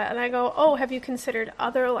Tesla, and I go, oh, have you considered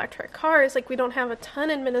other electric cars? Like, we don't have a ton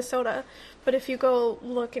in Minnesota, but if you go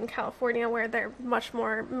look in California where they're much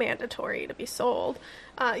more mandatory to be sold,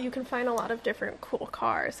 you can find a lot of different cool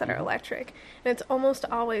cars that are electric. And it's almost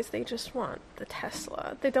always they just want the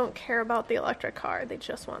Tesla. They don't care about the electric car. They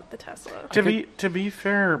just want the Tesla. To be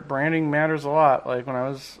fair, branding matters a lot. Like when I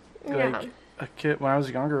was Yeah. a kid, when I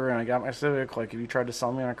was younger and I got my Civic, like if you tried to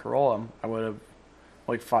sell me on a Corolla, I would have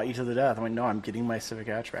like fought you to the death. I'm like, no, I'm getting my Civic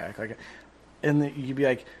hatchback. Like, and you'd be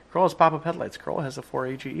like, Corolla's pop-up headlights. Corolla has a 4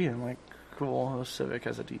 AGE. I'm like, cool. The Civic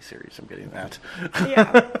has a D series. I'm getting that.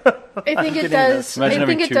 Yeah, I think it getting does. this. Imagine I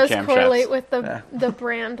think having it 2 does camshafts. correlate with Yeah. the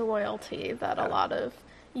brand loyalty that a lot of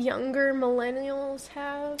younger millennials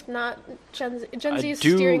have. Not Gen Z. Gen Z I is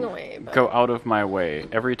do steering away. But go out of my way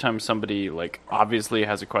every time somebody like obviously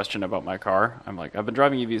has a question about my car. I'm like, I've been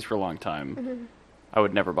driving EVs for a long time. Mm-hmm. I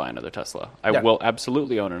would never buy another Tesla. I Yeah. will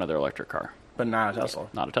absolutely own another electric car, But not a Tesla.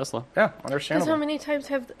 not a Tesla. Yeah, because understandable. how many times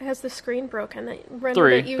has the screen broken? That rendered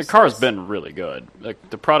 3. it The useless? car's been really good. Like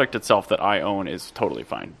the product itself that I own is totally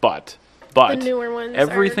fine, but The newer ones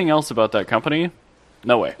everything else about that company,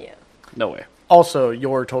 no way, Yeah. no way. Also,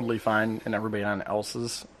 you're totally fine, and everybody on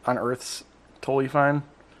Earth's totally fine,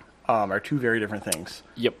 are 2 very different things.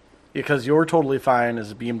 Yep. Because you're totally fine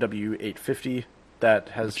is a BMW 850 that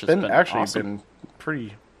has Which has been been actually awesome. been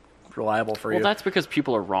pretty reliable for Well, you. that's because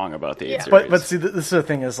people are wrong about the 8 Yeah. Series. But see, this is the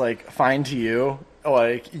thing is like fine to you,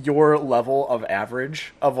 like your level of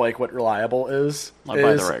average of like what reliable is. I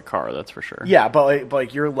buy the right car, that's for sure. Yeah, but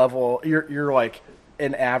like your level, you're like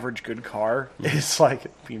an average good car is like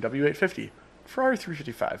BMW 850, Ferrari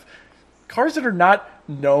 355, cars that are not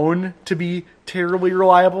known to be terribly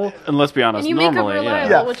reliable. And let's be honest, And you make them normally, reliable.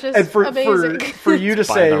 yeah. Which is and amazing. For you to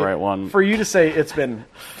Buy say the right one. for you to say it's been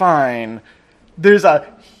fine, there's a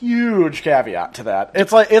huge caveat to that.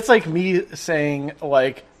 It's like me saying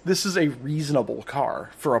like this is a reasonable car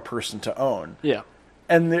for a person to own. Yeah.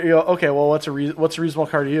 And you go, okay, well, what's a reasonable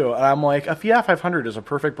car to you? And I'm like, a Fiat 500 is a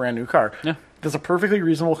perfect brand new car. Yeah. It's a perfectly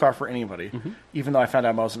reasonable car for anybody. Even though I found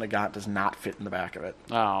out Mosin Nagant does not fit in the back of it.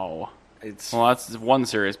 Oh. It's Well, that's one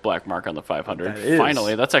serious black mark on the 500. That is.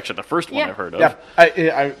 Finally, that's actually the first one Yeah. I've heard of.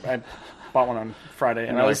 yeah. I bought one on Friday,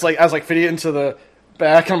 and I was like fitting it into the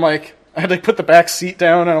back. And I'm like, I had to put the back seat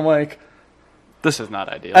down, and I'm like, This is not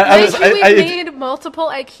ideal. We've made multiple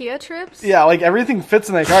IKEA trips. yeah, like everything fits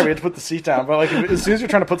in that car. We had to put the seat down, but like as soon as you're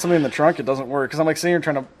trying to put something in the trunk, it doesn't work. Because I'm like sitting here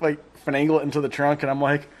trying to like finagle it into the trunk, and I'm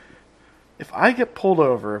like, if I get pulled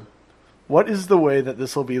over, what is the way that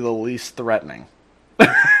this will be the least threatening?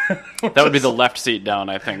 That would be the left seat down,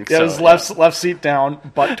 I think. Yeah, so, it was left seat down,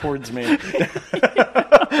 butt towards me,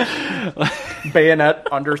 bayonet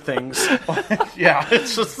under things. Yeah,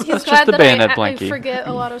 it's just He's glad the that bayonet I blankie. forget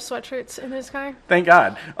a lot of sweatshirts in his car. thank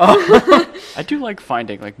God. I do like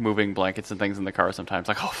finding like moving blankets and things in the car sometimes.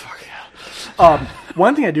 Like, oh fuck yeah.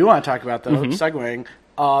 One thing I do want to talk about though, segueing,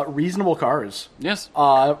 reasonable cars. Yes.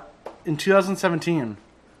 In 2017,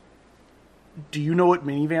 do you know what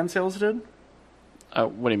minivan sales did?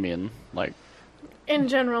 What do you mean? Like, In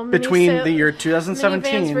general, Between the year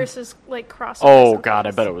 2017 minivans versus like crossovers. oh and god, I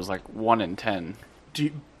things. bet it was like 1 in 10. Do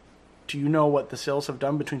you know what the sales have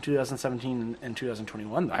done between 2017 and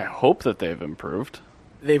 2021? Though I hope that they've improved.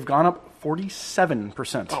 they've gone up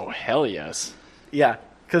 47%. Oh hell yes. Yeah,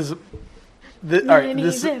 because all right,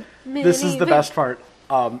 this is the best part.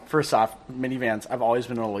 First off, minivans. I've always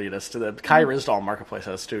been an elitist. The Kai Rizdal Marketplace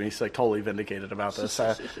has too, and he's like totally vindicated about this.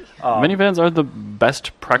 Minivans are the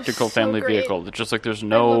best practical so family great. vehicle. It's just like there's I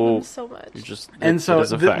love no. them so much. You just And it so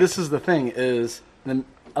is a fact. this is the thing is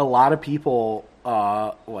a lot of people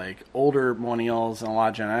like older millennials and a lot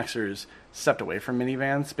of Gen Xers stepped away from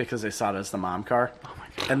minivans because they saw it as the mom car. Oh my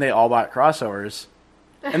God. And they all bought crossovers.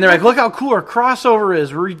 And they're like, look how cool our crossover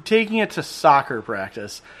is. We're taking it to soccer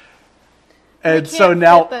practice. And can't so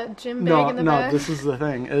now fit the gym bag in the back. this is the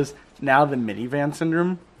thing is now the minivan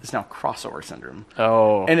syndrome is now crossover syndrome.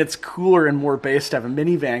 Oh. And it's cooler and more base to have a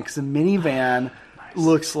minivan because a minivan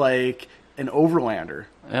looks like an Overlander.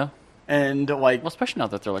 yeah. And like Well, especially now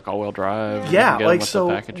that they're like all-wheel drive. yeah, again, like with the so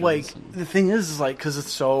packages like and- the thing is like because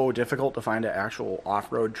it's so difficult to find an actual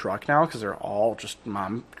off-road truck now because they're all just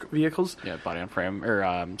mom vehicles. yeah, body on frame or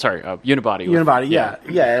unibody. Unibody,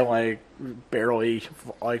 yeah, like barely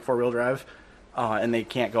like 4-wheel drive, and they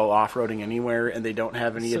can't go off-roading anywhere, and they don't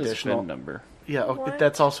have any It says additional. VIN number. Yeah, What?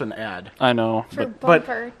 that's also an ad. I know, For but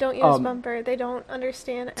bumper. Don't use bumper. They don't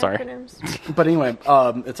understand Sorry. acronyms. But anyway,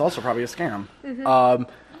 it's also probably a scam.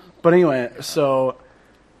 But anyway, so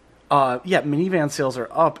yeah, minivan sales are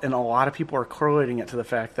up, and a lot of people are correlating it to the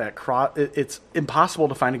fact that it's impossible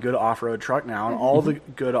to find a good off-road truck now, and all the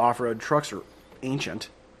good off-road trucks are ancient,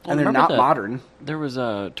 and they're remember not that- modern. there was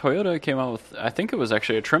a Toyota came out with. I think it was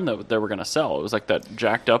actually a trim that they were going to sell. It was like that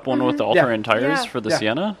jacked up one with the all-terrain tires Yeah. for the Yeah.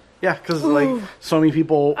 Sienna. Yeah, because like so many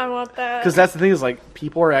people. I want that. Because that's the thing is like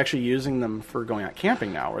people are actually using them for going out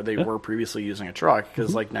camping now, where they were previously using a truck.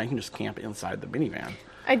 Because like now you can just camp inside the minivan.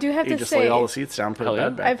 I do have You to just say, lay all the seats down, put Hell a yeah.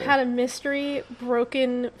 bed back I've there. had a mystery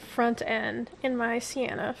broken front end in my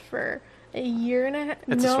Sienna for a year and a half.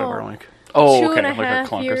 It's no, a swimmer link. Oh, two okay, and a like a half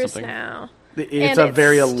clunk or years something. now. It's And a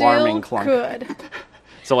very still alarming clunk. Good.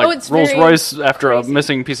 So like it's Rolls very Royce after crazy. a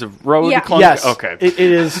missing piece of road Yeah. clunk. Yes. Okay. It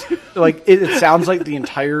is like it sounds like the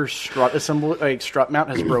entire strut assembly, like strut mount,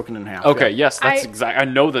 has broken in half. Okay. Yes, that's I- exact. I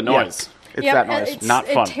know the noise. It's Yep, that and noise. it's- Not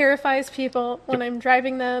fun. It terrifies people when I'm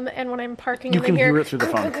driving them and when I'm parking. You and can they hear it through the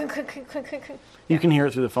phone. phone. You can hear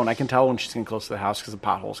it through the phone. I can tell when she's getting close to the house because the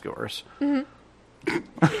potholes get worse.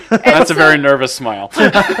 That's a very nervous smile.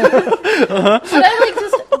 But I like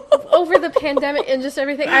just over the pandemic and just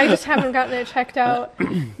everything. I just haven't gotten it checked out,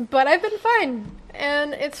 but I've been fine,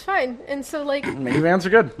 and it's fine. And so like Minivans are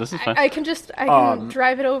good. This is fine. I can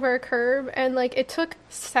drive it over a curb, and like it took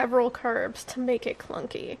several curbs to make it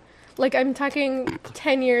clunky. Like I'm talking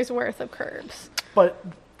 10 years worth of curbs. But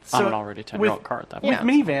so on an already 10-year-old car at that with point.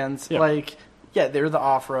 minivans, Yeah. like yeah, they're the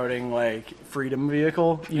off-roading like freedom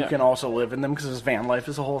vehicle. You Yeah. can also live in them because van life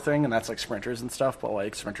is a whole thing, and that's like Sprinters and stuff. But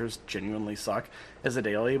like Sprinters genuinely suck as a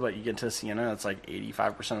daily. But you get to Sienna, it's like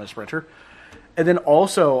 85% of the Sprinter, and then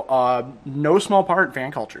also no small part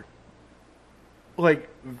van culture. Like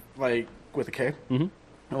with a K.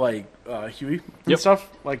 Mm-hmm. like Huey and Yep. stuff.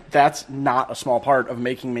 Like that's not a small part of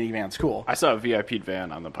making minivans cool. I saw a VIP'd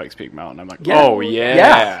van on the Pikes Peak Mountain. I'm like, Yeah. oh yeah.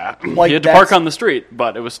 Yeah. Like, you had to that's- park on the street,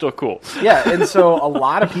 but it was still cool. Yeah, and so a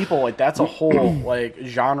lot of people like that's a whole like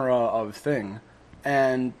genre of thing,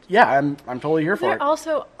 and yeah, I'm totally here for They're it.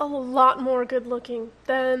 also a lot more good looking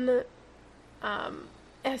than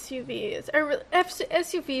SUVs.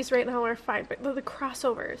 SUVs right now are fine, but the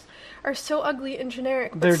crossovers are so ugly and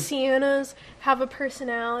generic. But They're- Siennas have a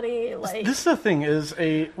personality. Like This is the thing is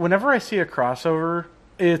whenever I see a crossover,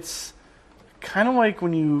 it's kind of like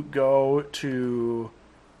when you go to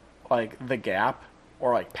like the Gap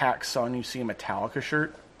or like PacSun, you see a Metallica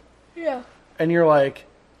shirt, yeah, and you're like,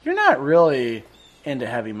 you're not really into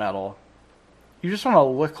heavy metal. You just want to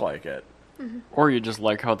look like it. Or you just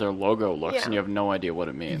like how their logo looks Yeah. and you have no idea what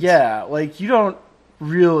it means. Yeah, like you don't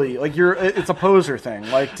really like it's a poser thing.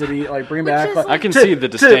 Like to be like bring back. is Like, I can to- see the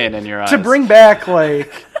disdain in your eyes. To bring back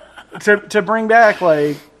like to bring back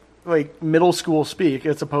like middle school speak.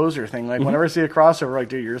 It's a poser thing. Like whenever I see a crossover, like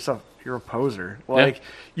dude, you're a poser. Like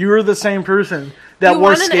you're the same person that you wore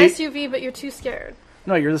want an skate. SUV, but you're too scared.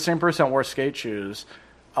 No, you're the same person that wore skate shoes.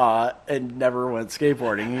 And never went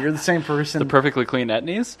skateboarding. You're the same person. The perfectly clean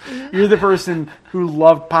etnies? You're the person who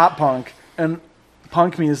loved pop punk and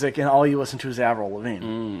punk music, and all you listen to is Avril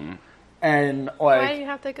Lavigne. And Why like, do you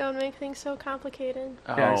have to go and make things so complicated?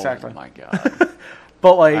 Yeah, exactly. Oh my god.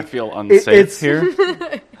 but like, I feel unsafe it's here.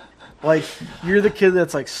 like you're the kid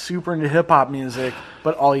that's like super into hip hop music,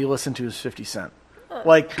 but all you listen to is 50 Cent.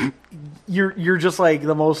 Like, you're just like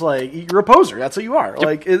the most like you're a poser. That's what you are.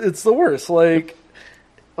 Like, it's the worst. Like,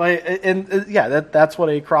 that's what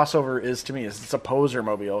a crossover is to me. Is it's a poser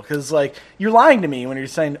mobile because like you're lying to me when you're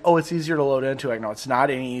saying, oh, it's easier to load into. Like, no, it's not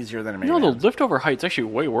any easier than a minivan. No, the liftover height's actually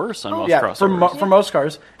way worse on most Yeah, crossovers. for most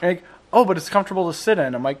cars. And like, oh, but it's comfortable to sit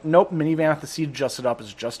in. I'm like, nope, minivan with the seat adjusted up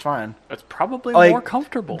is just fine. It's probably Like- more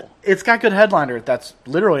comfortable. It's got good headliner. That's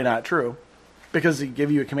literally not true. Because to give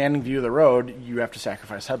you a commanding view of the road, you have to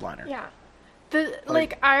sacrifice headliner. Yeah.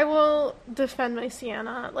 I will defend my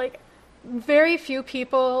Sienna. Like, very few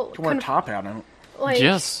people You want a top hat on it. like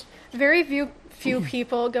Yes. very few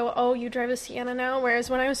people go, oh, you drive a Sienna now. Whereas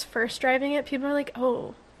when I was first driving it, people were like,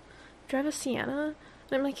 oh, drive a Sienna?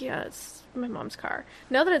 And I'm like, yeah, it's my mom's car.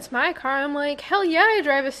 Now that it's my car, I'm like, hell yeah, I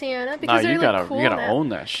drive a Sienna No, because they're you gotta cool you gotta now. own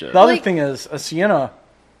that shit. The other Like- thing is, a Sienna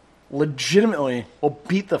legitimately will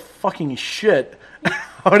beat the fucking shit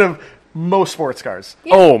out of most sports cars.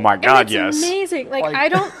 Yeah. Oh my And god, it's yes. amazing. Like, Like- I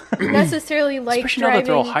don't necessarily like Especially now driving. that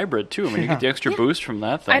they're all hybrid too. I mean, you get the extra boost from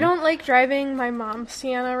that thing. I don't like driving my mom's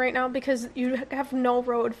Sienna right now because you have no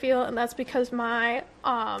road feel, and that's because my,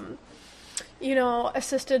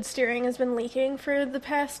 assisted steering has been leaking for the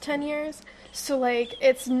past 10 years. So, like,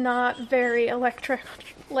 it's not very electric.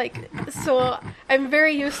 Like, so I'm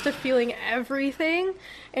very used to feeling everything,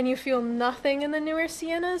 and you feel nothing in the newer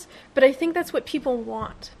Siennas. But I think that's what people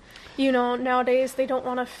want. You know, nowadays they don't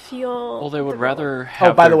want to feel. Well, they would the rather road.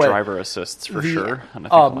 have by the their way, driver assists for The, sure. And I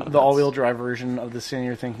think a lot of the that's- all-wheel drive version of the Sienna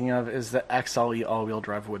you're thinking of is the XLE all-wheel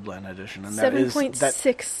drive Woodland edition, and that is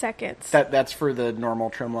 7.6 seconds. that's for the normal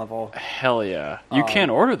trim level. Hell yeah. You can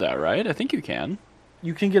order that, right? I think you can.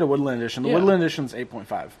 You can get a Woodland edition. The Yeah. Woodland edition's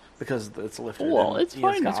 8.5 because it's lifted. Well, and it's it's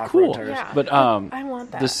fine. got It's off-road cool. tires. Yeah. But I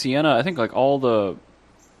want that. the Sienna, I think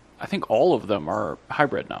all of them are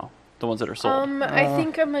hybrid now. The ones that are sold. I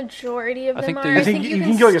think a majority of I them think are. they- I think you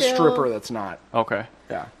can get like a stripper that's not. Okay.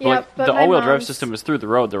 Yeah. Yeah, Like, but the my all-wheel drive mom's- system is through the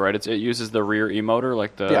road, though, right? It uses the rear e-motor,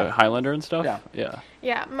 like the Yeah. Highlander and stuff. Yeah. Yeah.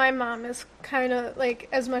 Yeah, my mom is kind of like,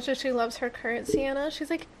 as much as she loves her current Sienna, she's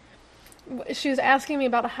like, she was asking me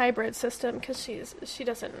about a hybrid system because she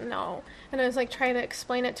doesn't know, and I was like trying to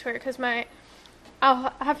explain it to her because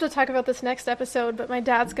I'll have to talk about this next episode, but my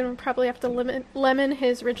dad's gonna probably have to lemon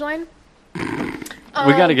his Ridgeline.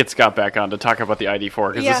 We got to get Scott back on to talk about the ID4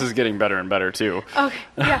 because Yeah. this is getting better and better too. Okay,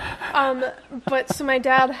 yeah. But so my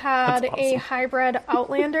dad had That's a awesome. hybrid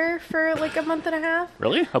Outlander for like a month and a half.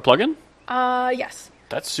 Really? A plug-in? Yes.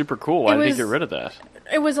 That's super cool. Why did he was- get rid of that?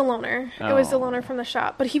 It was a loaner. It was a Oh. loaner from the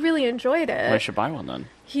shop, but he really enjoyed it. I should buy one then.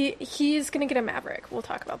 He's gonna get a Maverick. We'll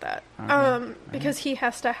talk about that. Because he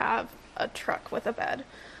has to have a truck with a bed.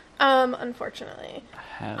 Unfortunately.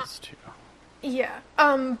 Has to. Yeah.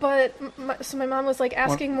 But so my mom was like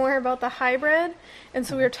asking more about the hybrid, and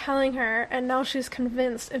so we were telling her, and now she's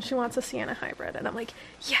convinced, and she wants a Sienna hybrid, and I'm like,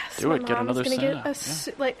 yes. Do my it, get mom is another gonna Sienna, get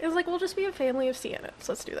it's like we'll just be a family of Siennas.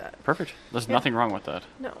 Let's do that. Perfect. There's Yeah. nothing wrong with that.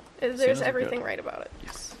 No, Siennas there's are everything good. right about it.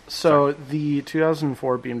 Yes. So the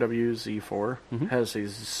 2004 BMW Z4 Mm-hmm. has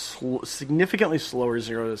a significantly slower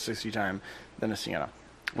 0 to 60 time than a Sienna.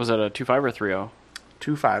 Was that a 2.5 or 3.0?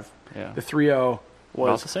 2.5. Yeah. The 3.0 was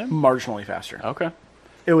About the same? marginally faster. Okay.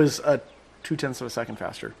 It was 0.2 of a second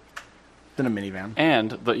faster than a minivan.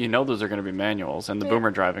 And those are going to be manuals, and the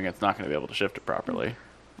Boomer driving it's not going to be able to shift it properly.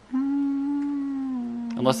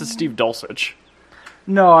 Unless it's Steve Dulcich.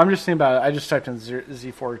 No, I'm just thinking about it. I just typed in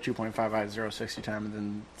Z4 2.55 060 time, and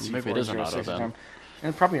then Z4 Maybe it is an auto 060 then. time.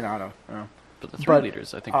 And probably an auto. Yeah. But the 3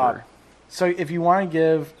 liters, I think, were... So if you want to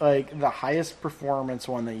give like the highest performance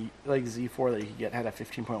one that like Z4 that you could get had a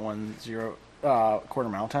 15.10 quarter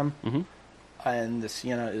mile time, and the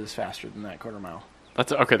Sienna is faster than that quarter mile.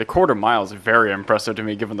 That's okay. The quarter mile is very impressive to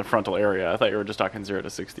me, given the frontal area. I thought you were just talking 0 to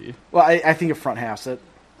 60. Well, I think it front halves it.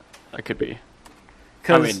 That could be.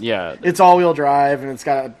 Cause it's all-wheel drive and it's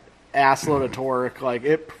got an ass load of torque. Like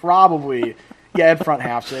it probably, it front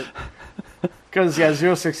halves it. Because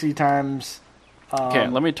 0-60 times. Okay,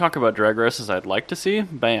 let me talk about drag races I'd like to see.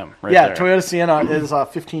 Bam, right yeah, there. Toyota Sienna is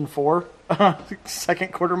 15.4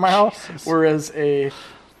 second quarter mile, whereas a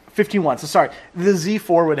 15.1. So sorry, the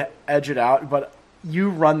Z4 would edge it out, but you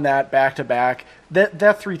run that back to back. That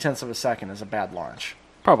 0.3 of a second is a bad launch.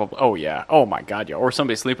 Probably. Oh yeah. Oh my God. Yeah. Or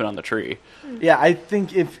somebody sleeping on the tree. Yeah, I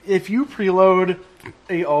think if you preload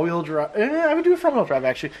a all-wheel drive, I would do a front-wheel drive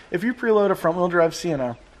actually. If you preload a front-wheel drive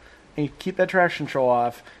Sienna and you keep that traction control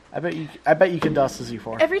off, I bet you can dust the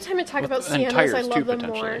Z4. Every time I talk about And Siennas, tires I too, love them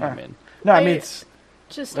potentially. more. I mean, No, I mean it's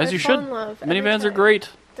Just as I you fall should. in love every Minivans are time. great.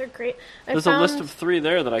 They're great. There's a list of 3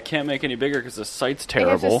 there that I can't make any bigger because the site's have to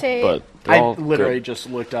terrible. say- But they're I all literally good. just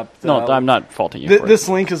looked up. No, I'm not faulting you for This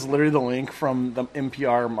it. link is literally the link from the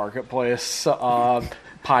NPR Marketplace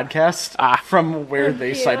podcast from where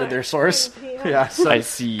they NPR. cited their source. NPR. Yeah, so I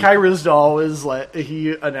see. Kai Rizdal is like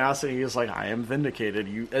he announced it. He was like, "I am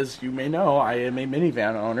vindicated. As you may know, I am a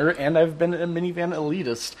minivan owner, and I've been a minivan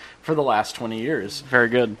elitist for the last 20 years." Very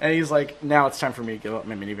good. And he's like, "Now it's time for me to give up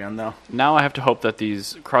my minivan, though." Now I have to hope that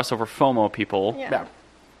these crossover FOMO people Yeah.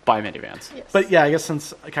 buy minivans. Yes. But yeah, I guess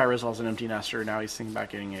since Kai Rizdal's an empty nester, now he's thinking about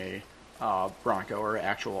getting a Bronco or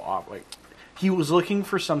actual he was looking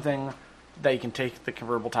for something that you can take the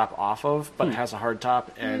convertible top off of, but it has a hard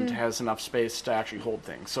top and has enough space to actually hold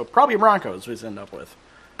things. So probably a Bronco is what he's end up with.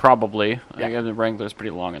 Probably. Yeah. I guess the Wrangler's pretty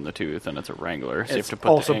long in the tooth, and it's a Wrangler, so you have It's to put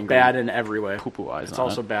also the angry bad in every way. poo-poo eyes It's on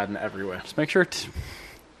also it. bad in every way. Just make sure to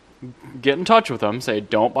get in touch with them. Say,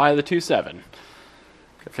 don't buy the 2.7.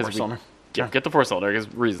 Four-cylinder. Get the 4-cylinder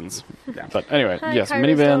because reasons. Yeah. But anyway, Hi, yes, Kai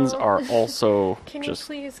minivans Rizdal. are also Can you just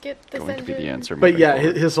please get this going to be the engine? answer. But moving yeah,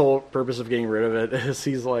 forward. his whole purpose of getting rid of it is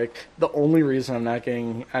he's like, the only reason I'm not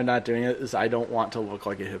doing it is I don't want to look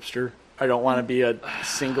like a hipster. I don't want to be a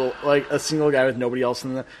single guy with nobody else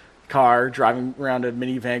in the car driving around a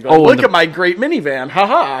minivan going, look at my great minivan,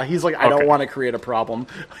 haha. He's like, I don't want to create a problem.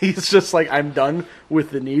 He's just like, I'm done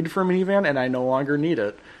with the need for a minivan and I no longer need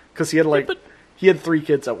it. Because he had 3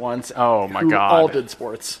 kids at once. Oh, my who God. all did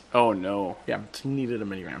sports. Oh no, Yeah, he needed a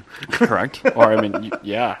minivan. correct? Or I mean,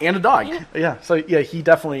 yeah, And a dog. Yeah, so yeah, he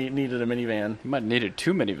definitely needed a minivan. you might have needed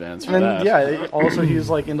 2 minivans for And that. yeah, also he was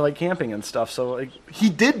like into like camping and stuff. So like he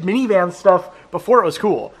did minivan stuff before it was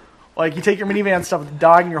cool. Like you take your minivan stuff with the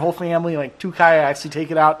dog and your whole family, like 2 kayaks. You take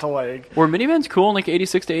it out to like. Were minivans cool in like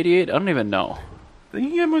 86 to 88? I don't even know. You can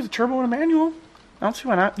get them with a turbo and a manual. I don't see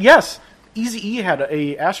why not. Yes, Eazy-E had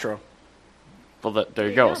a Astro. Well, there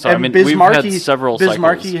you go. Yeah. So I mean, we've had several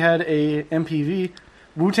Bismarcky cycles. had a MPV.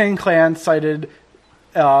 Wu-Tang Clan cited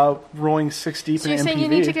rolling 6 deep So in you're an saying MPV. you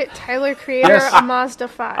need to get Tyler Creator Yes. a Mazda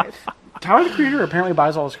 5? Tyler, the Creator, apparently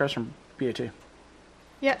buys all his cars from BAT.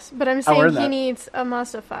 Yes, but I'm I saying learned he that. needs a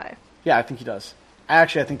Mazda 5. Yeah, I think he does.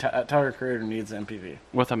 Actually, I think Tyler Creator needs an MPV.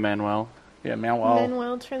 With a Manuel. Yeah, Manuel.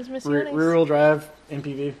 Manuel transmissiones. Rear-wheel drive,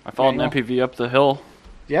 MPV. I followed manual. an MPV up the hill.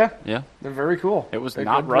 Yeah, Yeah. they're very cool. It was They're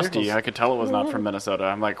not good rusty. vehicles. I could tell it was not from Minnesota.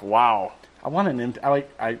 I'm like, wow. I want an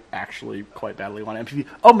I actually quite badly want an MPV.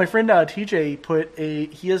 Oh, my friend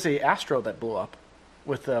TJ he has a Astro that blew up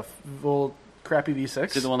with a little crappy V6.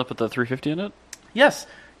 Is he the one that put the 350 in it? Yes.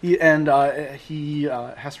 He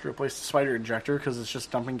has to replace the spider injector because it's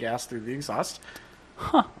just dumping gas through the exhaust.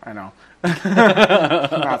 Huh. I know.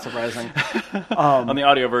 Not surprising. On the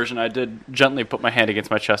audio version, I did gently put my hand against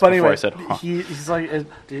my chest But before anyway, I said, huh. he's like,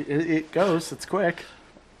 it goes. It's quick.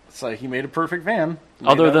 It's like he made a perfect van.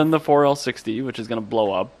 Other than the 4L60, which is going to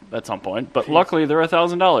blow up at some point. But luckily, they're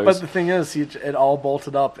 $1,000. But the thing is, it all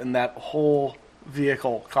bolted up, and that whole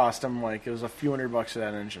vehicle cost him like it was a few $100 for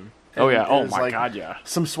that engine. Oh, And yeah. it Oh, was, my like, God, yeah.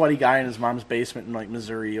 Some sweaty guy in his mom's basement in like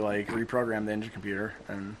Missouri like reprogrammed the engine computer,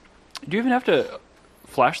 and Do you even have to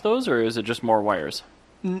flash those, or is it just more wires?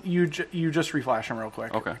 you just reflash them real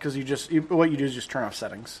quick. Okay. Because what you do is just turn off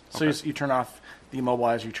settings. So Okay. you turn off the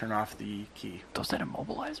immobilizer, you turn off the key. Those had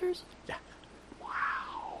immobilizers? Yeah.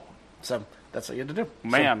 So that's what you had to do.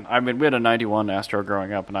 Man, I mean, we had a 91 Astro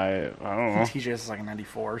growing up, and I don't know. TJ's is like a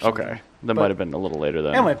 94 or something. Okay. That might have been a little later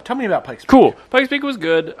then. Anyway, tell me about Pikes Peak. Cool. Pikes Peak was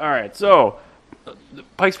good. All right, so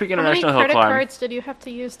Pikes Peak International How many Hill credit Climb. cards did you have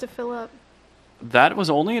to use to fill up? That was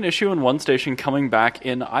only an issue in one station coming back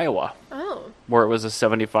in Iowa, Oh. where it was a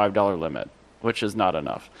 $75 limit, which is not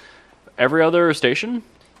enough. Every other station,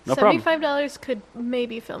 no problem. $75 could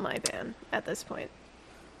maybe fill my van at this point.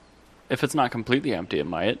 If it's not completely empty, it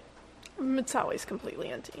might. It's always completely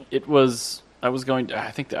empty. It was. I was going to.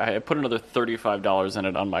 I think that I put another $35 in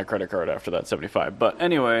it on my credit card after that 75. But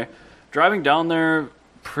anyway, driving down there,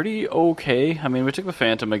 pretty okay. I mean, we took the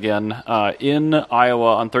Phantom again in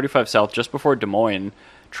Iowa on 35 South just before Des Moines.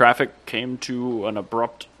 Traffic came to an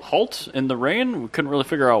abrupt halt in the rain. We couldn't really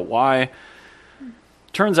figure out why.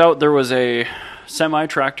 Turns out there was a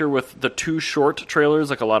semi-tractor with the two short trailers,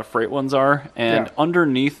 like a lot of freight ones are, and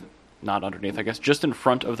not underneath, I guess, just in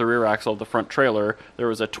front of the rear axle of the front trailer, there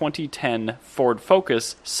was a 2010 Ford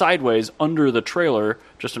Focus sideways under the trailer,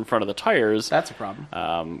 just in front of the tires. That's a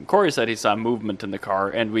problem. Corey said he saw movement in the car,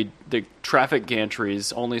 and the traffic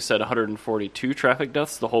gantries only said 142 traffic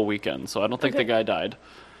deaths the whole weekend, so I don't think the guy died.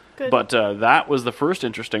 Good. But that was the first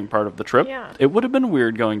interesting part of the trip. Yeah. It would have been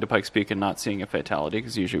weird going to Pikes Peak and not seeing a fatality,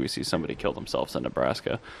 because usually we see somebody kill themselves in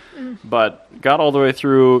Nebraska. But got all the way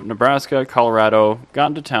through Nebraska, Colorado, got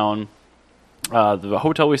into town. The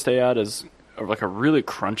hotel we stay at is like a really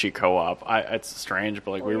crunchy co-op. It's strange,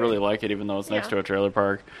 but we really like it, even though it's next to a trailer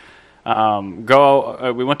park. We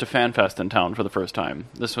went to Fan Fest in town for the first time.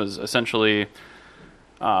 This was essentially...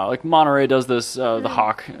 like Monterey does this, the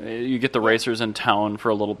Hawk. You get the racers in town for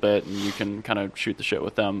a little bit, and you can kind of shoot the shit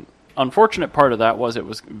with them. Unfortunate part of that was it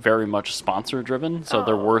was very much sponsor-driven, so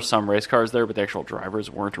there were some race cars there, but the actual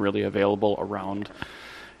drivers weren't really available around,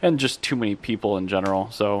 and just too many people in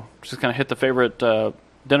general. So just kind of hit the favorite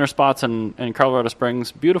dinner spots in Colorado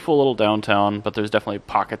Springs. Beautiful little downtown, but there's definitely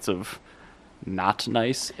pockets of not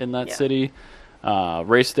nice in that city.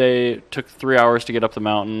 Race day took 3 hours to get up the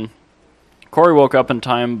mountain. Corey woke up in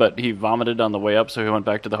time, but he vomited on the way up, so he went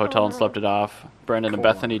back to the hotel and slept it off. Brandon and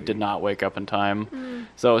Bethany did not wake up in time.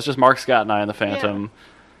 So it was just Mark, Scott, and I in the Phantom. Yeah.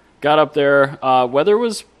 Got up there. Weather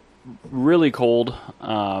was really cold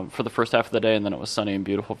for the first half of the day, and then it was sunny and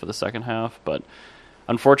beautiful for the second half. But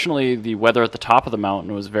unfortunately, the weather at the top of the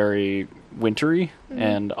mountain was very wintry,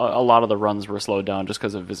 and a lot of the runs were slowed down just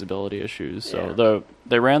because of visibility issues. So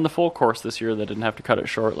they ran the full course this year. They didn't have to cut it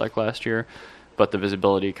short like last year. But the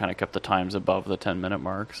visibility kind of kept the times above the 10-minute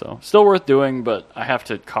mark. So still worth doing, but I have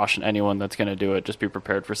to caution anyone that's going to do it, just be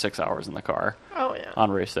prepared for 6 hours in the car on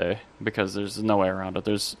race day, because there's no way around it.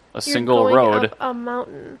 There's single road. Up a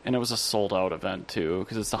mountain. And it was a sold-out event, too,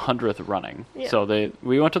 because it's the 100th running. Yeah. So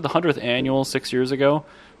we went to the 100th annual 6 years ago,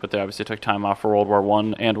 but they obviously took time off for World War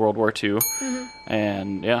I and World War II.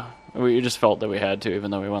 And, we just felt that we had to, even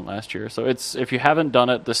though we went last year. So if you haven't done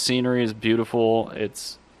it, the scenery is beautiful.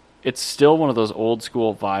 It's still one of those old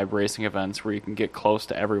school vibe racing events where you can get close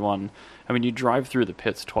to everyone. I mean, you drive through the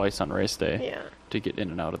pits twice on race day to get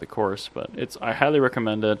in and out of the course, but I highly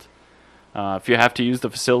recommend it. If you have to use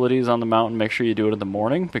the facilities on the mountain, make sure you do it in the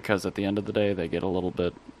morning, because at the end of the day they get a little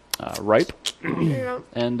bit ripe.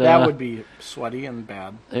 And that would be sweaty and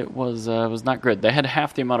bad. It was not good. They had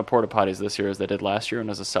half the amount of porta potties this year as they did last year, and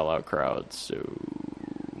it was a sellout crowd. So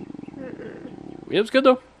it was good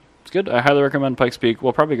though. It's good. I highly recommend Pikes Peak.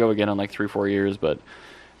 We'll probably go again in like 3-4 years, but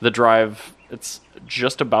the drive, it's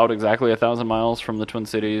just about exactly 1,000 miles from the Twin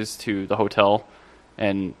Cities to the hotel,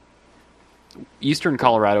 and eastern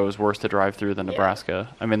Colorado is worse to drive through than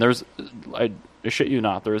Nebraska. I mean, I shit you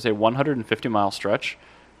not, there is a 150-mile stretch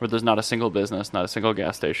where there's not a single business, not a single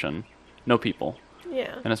gas station, no people.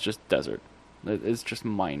 Yeah. And it's just desert. It's just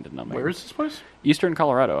mind-numbing. Where is this place? Eastern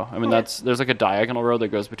Colorado. I mean, there's like a diagonal road that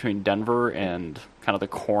goes between Denver and kind of the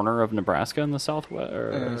corner of Nebraska in the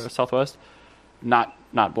southwest. Not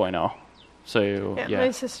bueno. So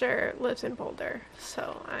my sister lives in Boulder,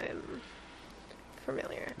 so I'm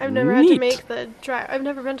familiar. I've never had to make the drive. I've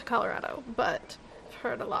never been to Colorado, but I've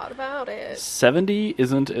heard a lot about it. 70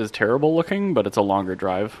 isn't as terrible looking, but it's a longer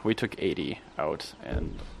drive. We took 80 out,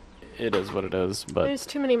 and it is what it is. But there's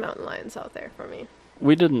too many mountain lions out there for me.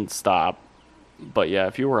 We didn't stop, but yeah,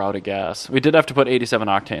 if you were out of gas, we did have to put 87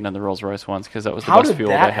 octane in the Rolls Royce once, because that was the best fuel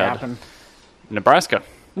they had. How did that happen? Nebraska.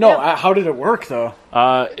 No, how did it work though?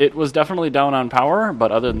 It was definitely down on power,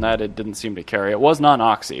 but other than that, it didn't seem to carry. It was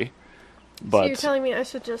non-oxy. But so you're telling me I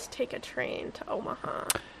should just take a train to Omaha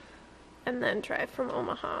and then drive from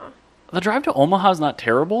Omaha? The drive to Omaha is not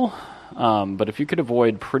terrible, but if you could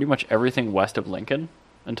avoid pretty much everything west of Lincoln,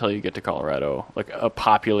 until you get to Colorado, like a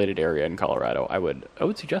populated area in Colorado. I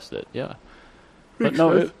would suggest it. Yeah, but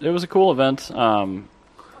no, it was a cool event.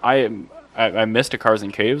 I missed a Cars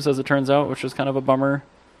and Caves, as it turns out, which was kind of a bummer.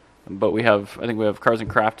 But I think we have Cars and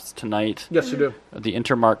Crafts tonight. Yes, you do. The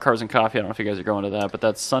Intermark Cars and Coffee. I don't know if you guys are going to that, but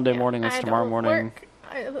that's Sunday morning. That's tomorrow morning.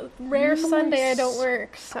 Rare Sunday I don't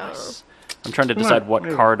work, so. Nice. I'm trying to decide what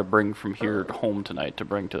car to bring from here home tonight to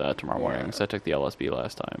bring to that tomorrow morning. Because I took the LSB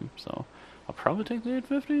last time, so I'll probably take the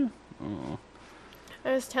 850. Oh.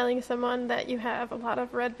 I was telling someone that you have a lot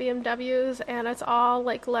of red BMWs, and it's all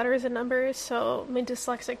like letters and numbers, so my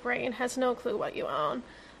dyslexic brain has no clue what you own.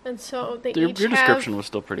 And so your description was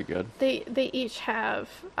still pretty good. They each have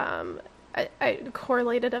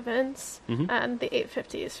correlated events, and the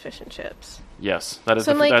 850 is fish and chips. Yes, that's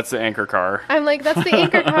the anchor car. I'm like, that's the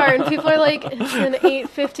anchor car, and people are like, it's an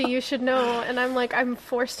 850, you should know. And I'm like, I'm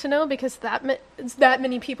forced to know because that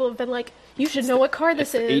many people have been like, you should know what car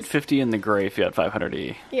this is. 850 and the gray Fiat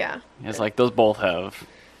 500e. Yeah. It's like those both have.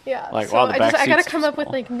 Yeah. Like, so wow, the back I gotta seat's come up with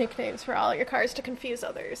small. like nicknames for all your cars to confuse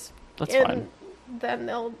others. That's fine. Then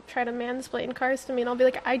they'll try to mansplain cars to me, and I'll be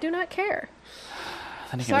like, I do not care.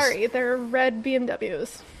 Sorry, they're red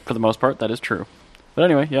BMWs. For the most part, that is true. But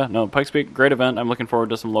anyway, yeah, no, Pikes Peak, great event. I'm looking forward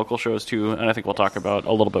to some local shows too, and I think we'll talk about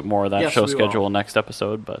a little bit more of that show schedule next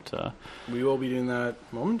episode. But we will be doing that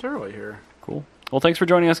momentarily here. Cool. Well, thanks for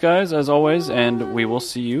joining us, guys, as always, and we will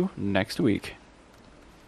see you next week.